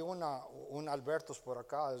yo vi un Albertos por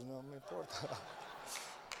acá, no me importa.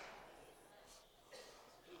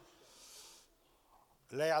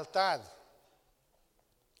 Lealtad.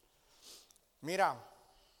 Mira,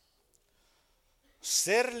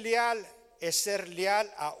 ser leal es ser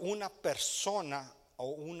leal a una persona o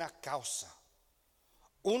una causa.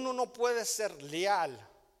 Uno no puede ser leal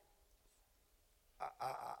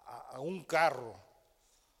a un carro.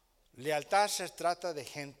 Lealtad se trata de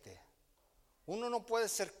gente. Uno no puede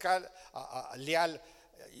ser leal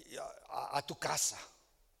a tu casa.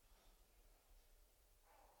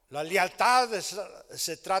 La lealtad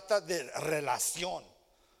se trata de relación.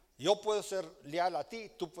 Yo puedo ser leal a ti,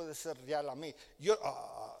 tú puedes ser leal a mí.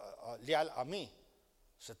 Leal a mí.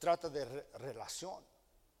 Se trata de relación.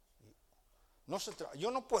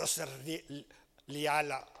 Yo no puedo ser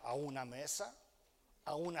leal a una mesa,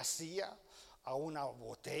 a una silla, a una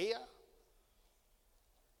botella.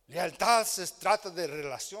 Lealtad se trata de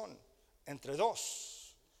relación entre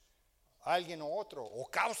dos, alguien o otro,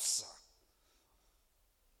 o causa.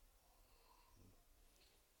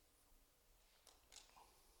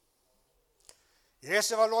 Y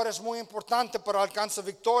ese valor es muy importante para alcanzar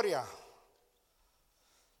victoria.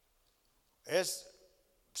 Es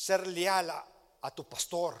ser leal a tu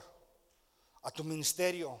pastor, a tu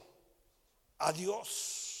ministerio, a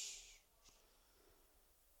Dios.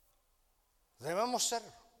 Debemos ser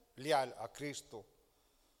leal a Cristo,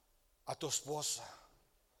 a tu esposa,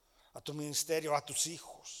 a tu ministerio, a tus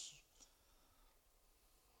hijos.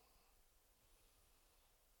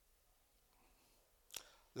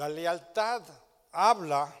 La lealtad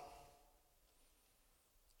habla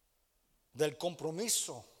del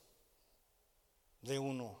compromiso de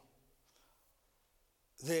uno,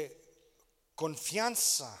 de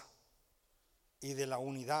confianza y de la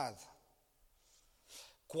unidad.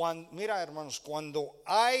 Mira, hermanos, cuando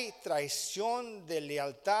hay traición de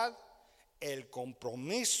lealtad, el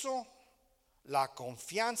compromiso, la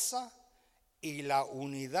confianza y la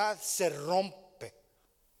unidad se rompe.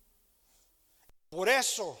 Por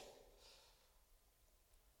eso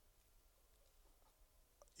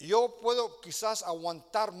yo puedo quizás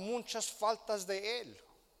aguantar muchas faltas de él.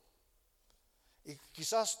 Y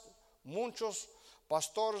quizás muchos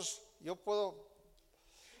pastores, yo puedo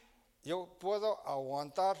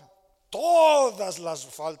aguantar todas las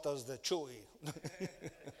faltas de Chuy.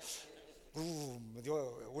 Me dio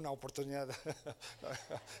una oportunidad.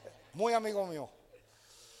 Muy amigo mío.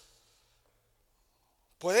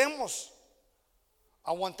 Podemos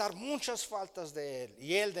aguantar muchas faltas de él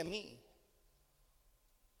y él de mí.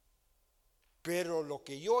 Pero lo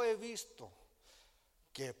que yo he visto,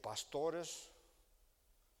 que pastores,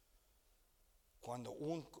 cuando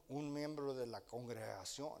un miembro de la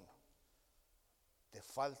congregación te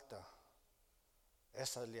falta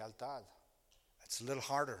esa lealtad, it's a little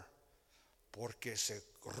harder, porque se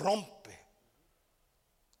rompe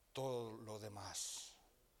todo lo demás.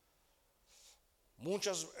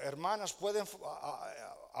 Muchas hermanas pueden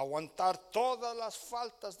aguantar todas las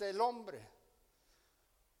faltas del hombre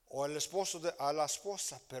o el esposo a la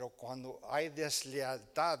esposa, pero cuando hay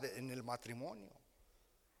deslealtad en el matrimonio,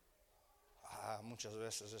 muchas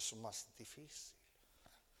veces es más difícil.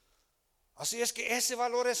 Así es que ese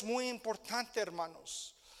valor es muy importante,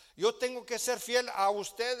 hermanos. Yo tengo que ser fiel a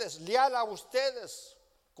ustedes, leal a ustedes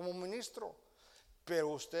como ministro, pero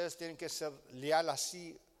ustedes tienen que ser leal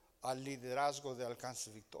así al liderazgo de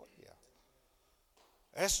Alcance Victoria.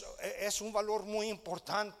 Es un valor muy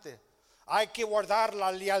importante. Hay que guardar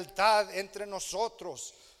la lealtad entre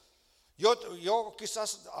nosotros. Yo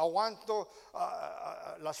quizás aguanto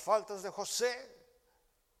las faltas de José,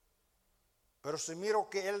 pero si miro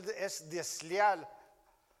que él es desleal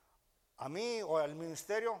a mí o al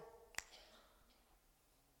ministerio,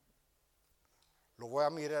 lo voy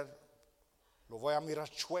a mirar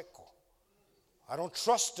chueco. I don't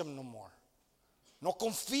trust him no more. No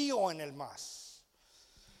confío en él más.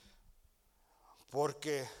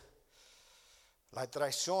 Porque la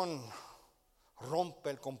traición rompe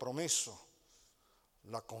el compromiso,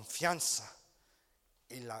 la confianza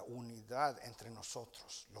y la unidad entre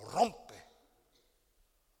nosotros. Lo rompe.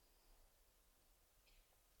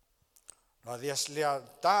 La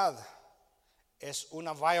deslealtad es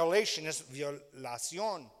una violación, es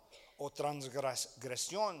violación o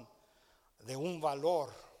transgresión de un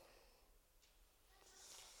valor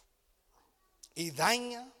y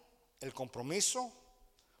daña el compromiso,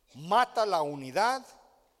 mata la unidad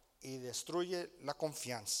y destruye la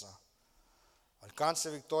confianza. Alcance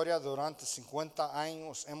Victoria, durante 50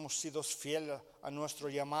 años hemos sido fieles a nuestro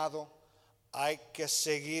llamado. Hay que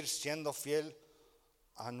seguir siendo fiel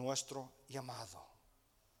a nuestro llamado.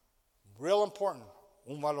 Real important,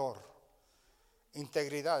 un valor.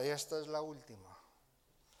 Integridad, esta es la última.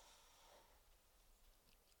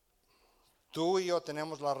 Tú y yo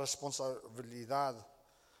tenemos la responsabilidad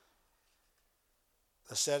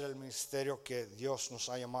de ser el ministerio que Dios nos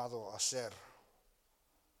ha llamado a ser.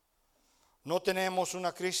 No tenemos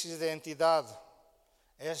una crisis de identidad.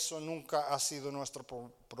 Eso nunca ha sido nuestro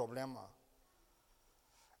problema.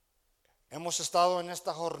 Hemos estado en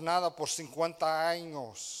esta jornada por 50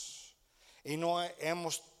 años y no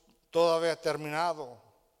hemos todavía terminado.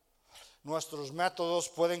 Nuestros métodos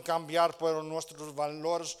pueden cambiar, pero nuestros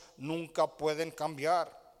valores nunca pueden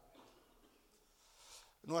cambiar.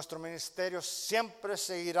 Nuestro ministerio siempre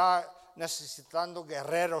seguirá necesitando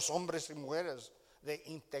guerreros, hombres y mujeres de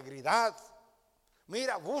integridad.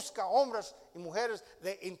 Mira, busca hombres y mujeres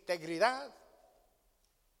de integridad.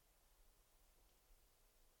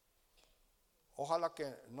 Ojalá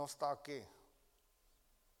que no está aquí.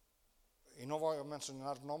 Y no voy a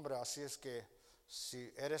mencionar nombre, así es que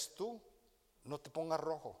si eres tú, no te pongas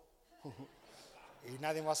rojo. Y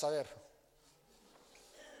nadie va a saber.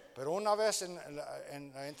 Pero una vez en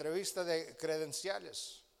la entrevista de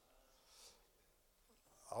credenciales,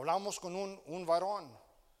 hablamos con un varón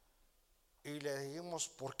y le dijimos,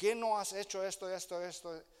 ¿por qué no has hecho esto?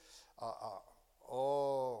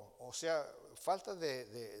 o sea, falta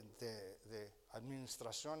de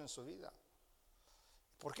administración en su vida.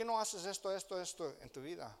 ¿Por qué no haces esto en tu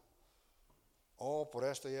vida? Por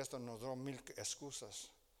esto y esto, nos dan 1000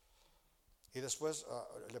 excusas. Y después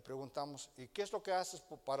le preguntamos, ¿y qué es lo que haces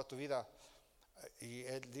para tu vida? Y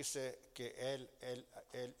él dice que él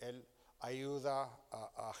ayuda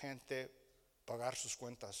a gente a pagar sus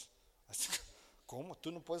cuentas. ¿Cómo?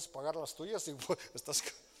 ¿Tú no puedes pagar las tuyas? Y estás...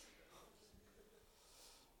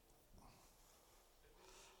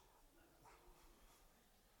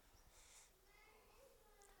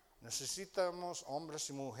 Necesitamos hombres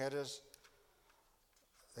y mujeres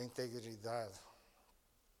de integridad.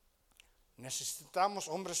 Necesitamos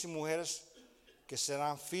hombres y mujeres que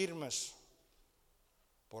serán firmes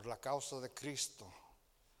por la causa de Cristo,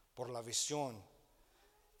 por la visión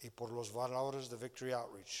y por los valores de Victory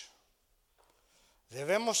Outreach.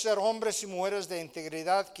 Debemos ser hombres y mujeres de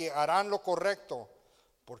integridad que harán lo correcto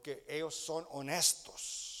porque ellos son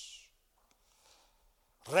honestos,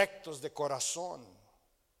 rectos de corazón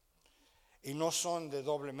y no son de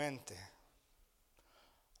doble mente.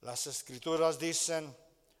 Las Escrituras dicen: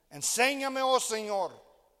 enséñame, oh Señor,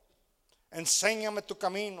 enséñame tu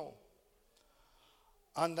camino,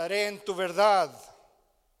 andaré en tu verdad,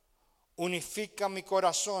 unifica mi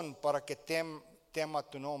corazón para que tema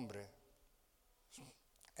tu nombre.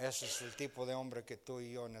 Ese es el tipo de hombre que tú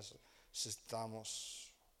y yo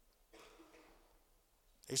necesitamos.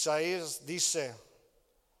 Isaías dice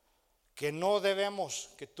que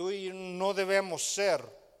que tú y yo no debemos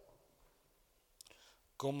ser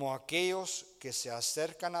como aquellos que se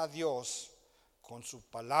acercan a Dios con su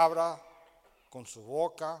palabra, con su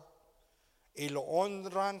boca, y lo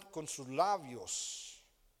honran con sus labios,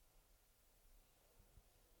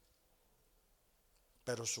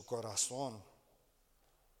 pero su corazón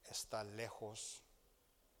está lejos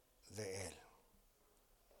de Él.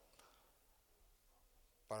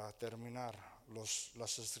 Para terminar,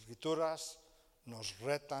 las Escrituras nos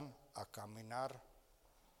retan a caminar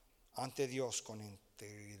ante Dios con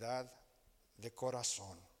integridad de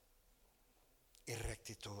corazón y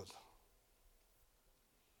rectitud.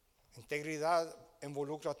 Integridad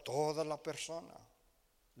involucra a toda la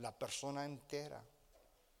persona entera.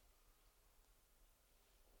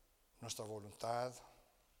 Nuestra voluntad,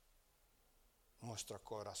 nuestro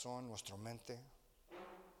corazón, nuestra mente.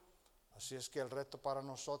 Así es que el reto para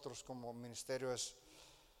nosotros como ministerio es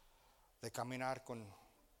de caminar con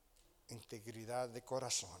integridad de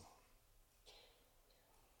corazón.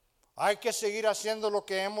 Hay que seguir haciendo lo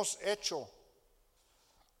que hemos hecho.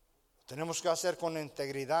 Tenemos que hacer con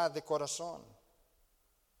integridad de corazón.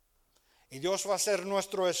 Y Dios va a ser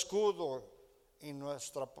nuestro escudo y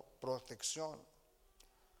nuestra protección.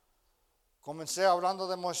 Comencé hablando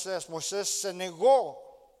de Moisés. Moisés se negó,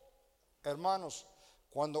 hermanos,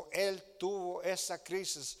 cuando él tuvo esa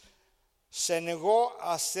crisis, se negó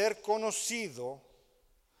a ser conocido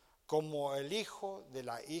como el hijo de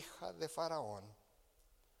la hija de Faraón.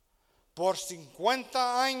 Por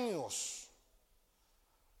 50 años,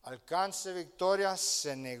 Alcance Victoria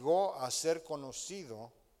se negó a ser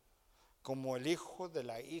conocido como el hijo de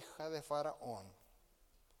la hija de Faraón.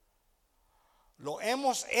 Lo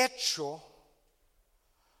hemos hecho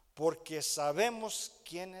porque sabemos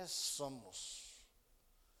quiénes somos.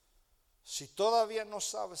 Si todavía no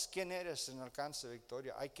sabes quién eres en Alcance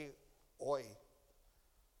Victoria, hay que hoy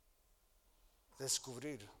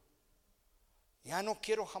descubrir. Ya no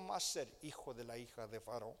quiero jamás ser hijo de la hija de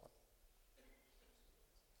Faraón.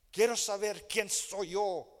 Quiero saber quién soy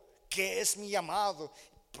yo, qué es mi llamado,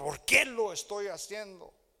 por qué lo estoy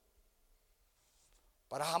haciendo.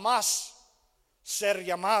 Para jamás ser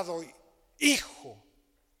llamado hijo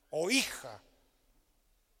o hija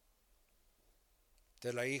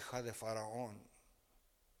de la hija de Faraón.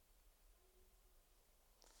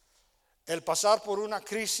 El pasar por una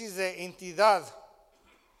crisis de identidad,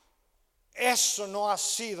 eso no ha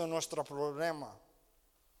sido nuestro problema.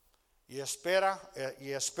 Y espero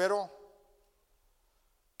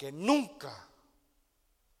que nunca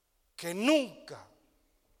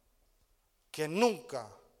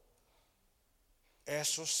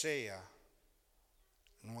eso sea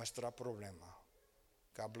nuestro problema.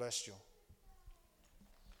 God bless you.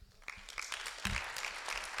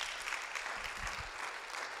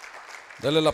 Dele la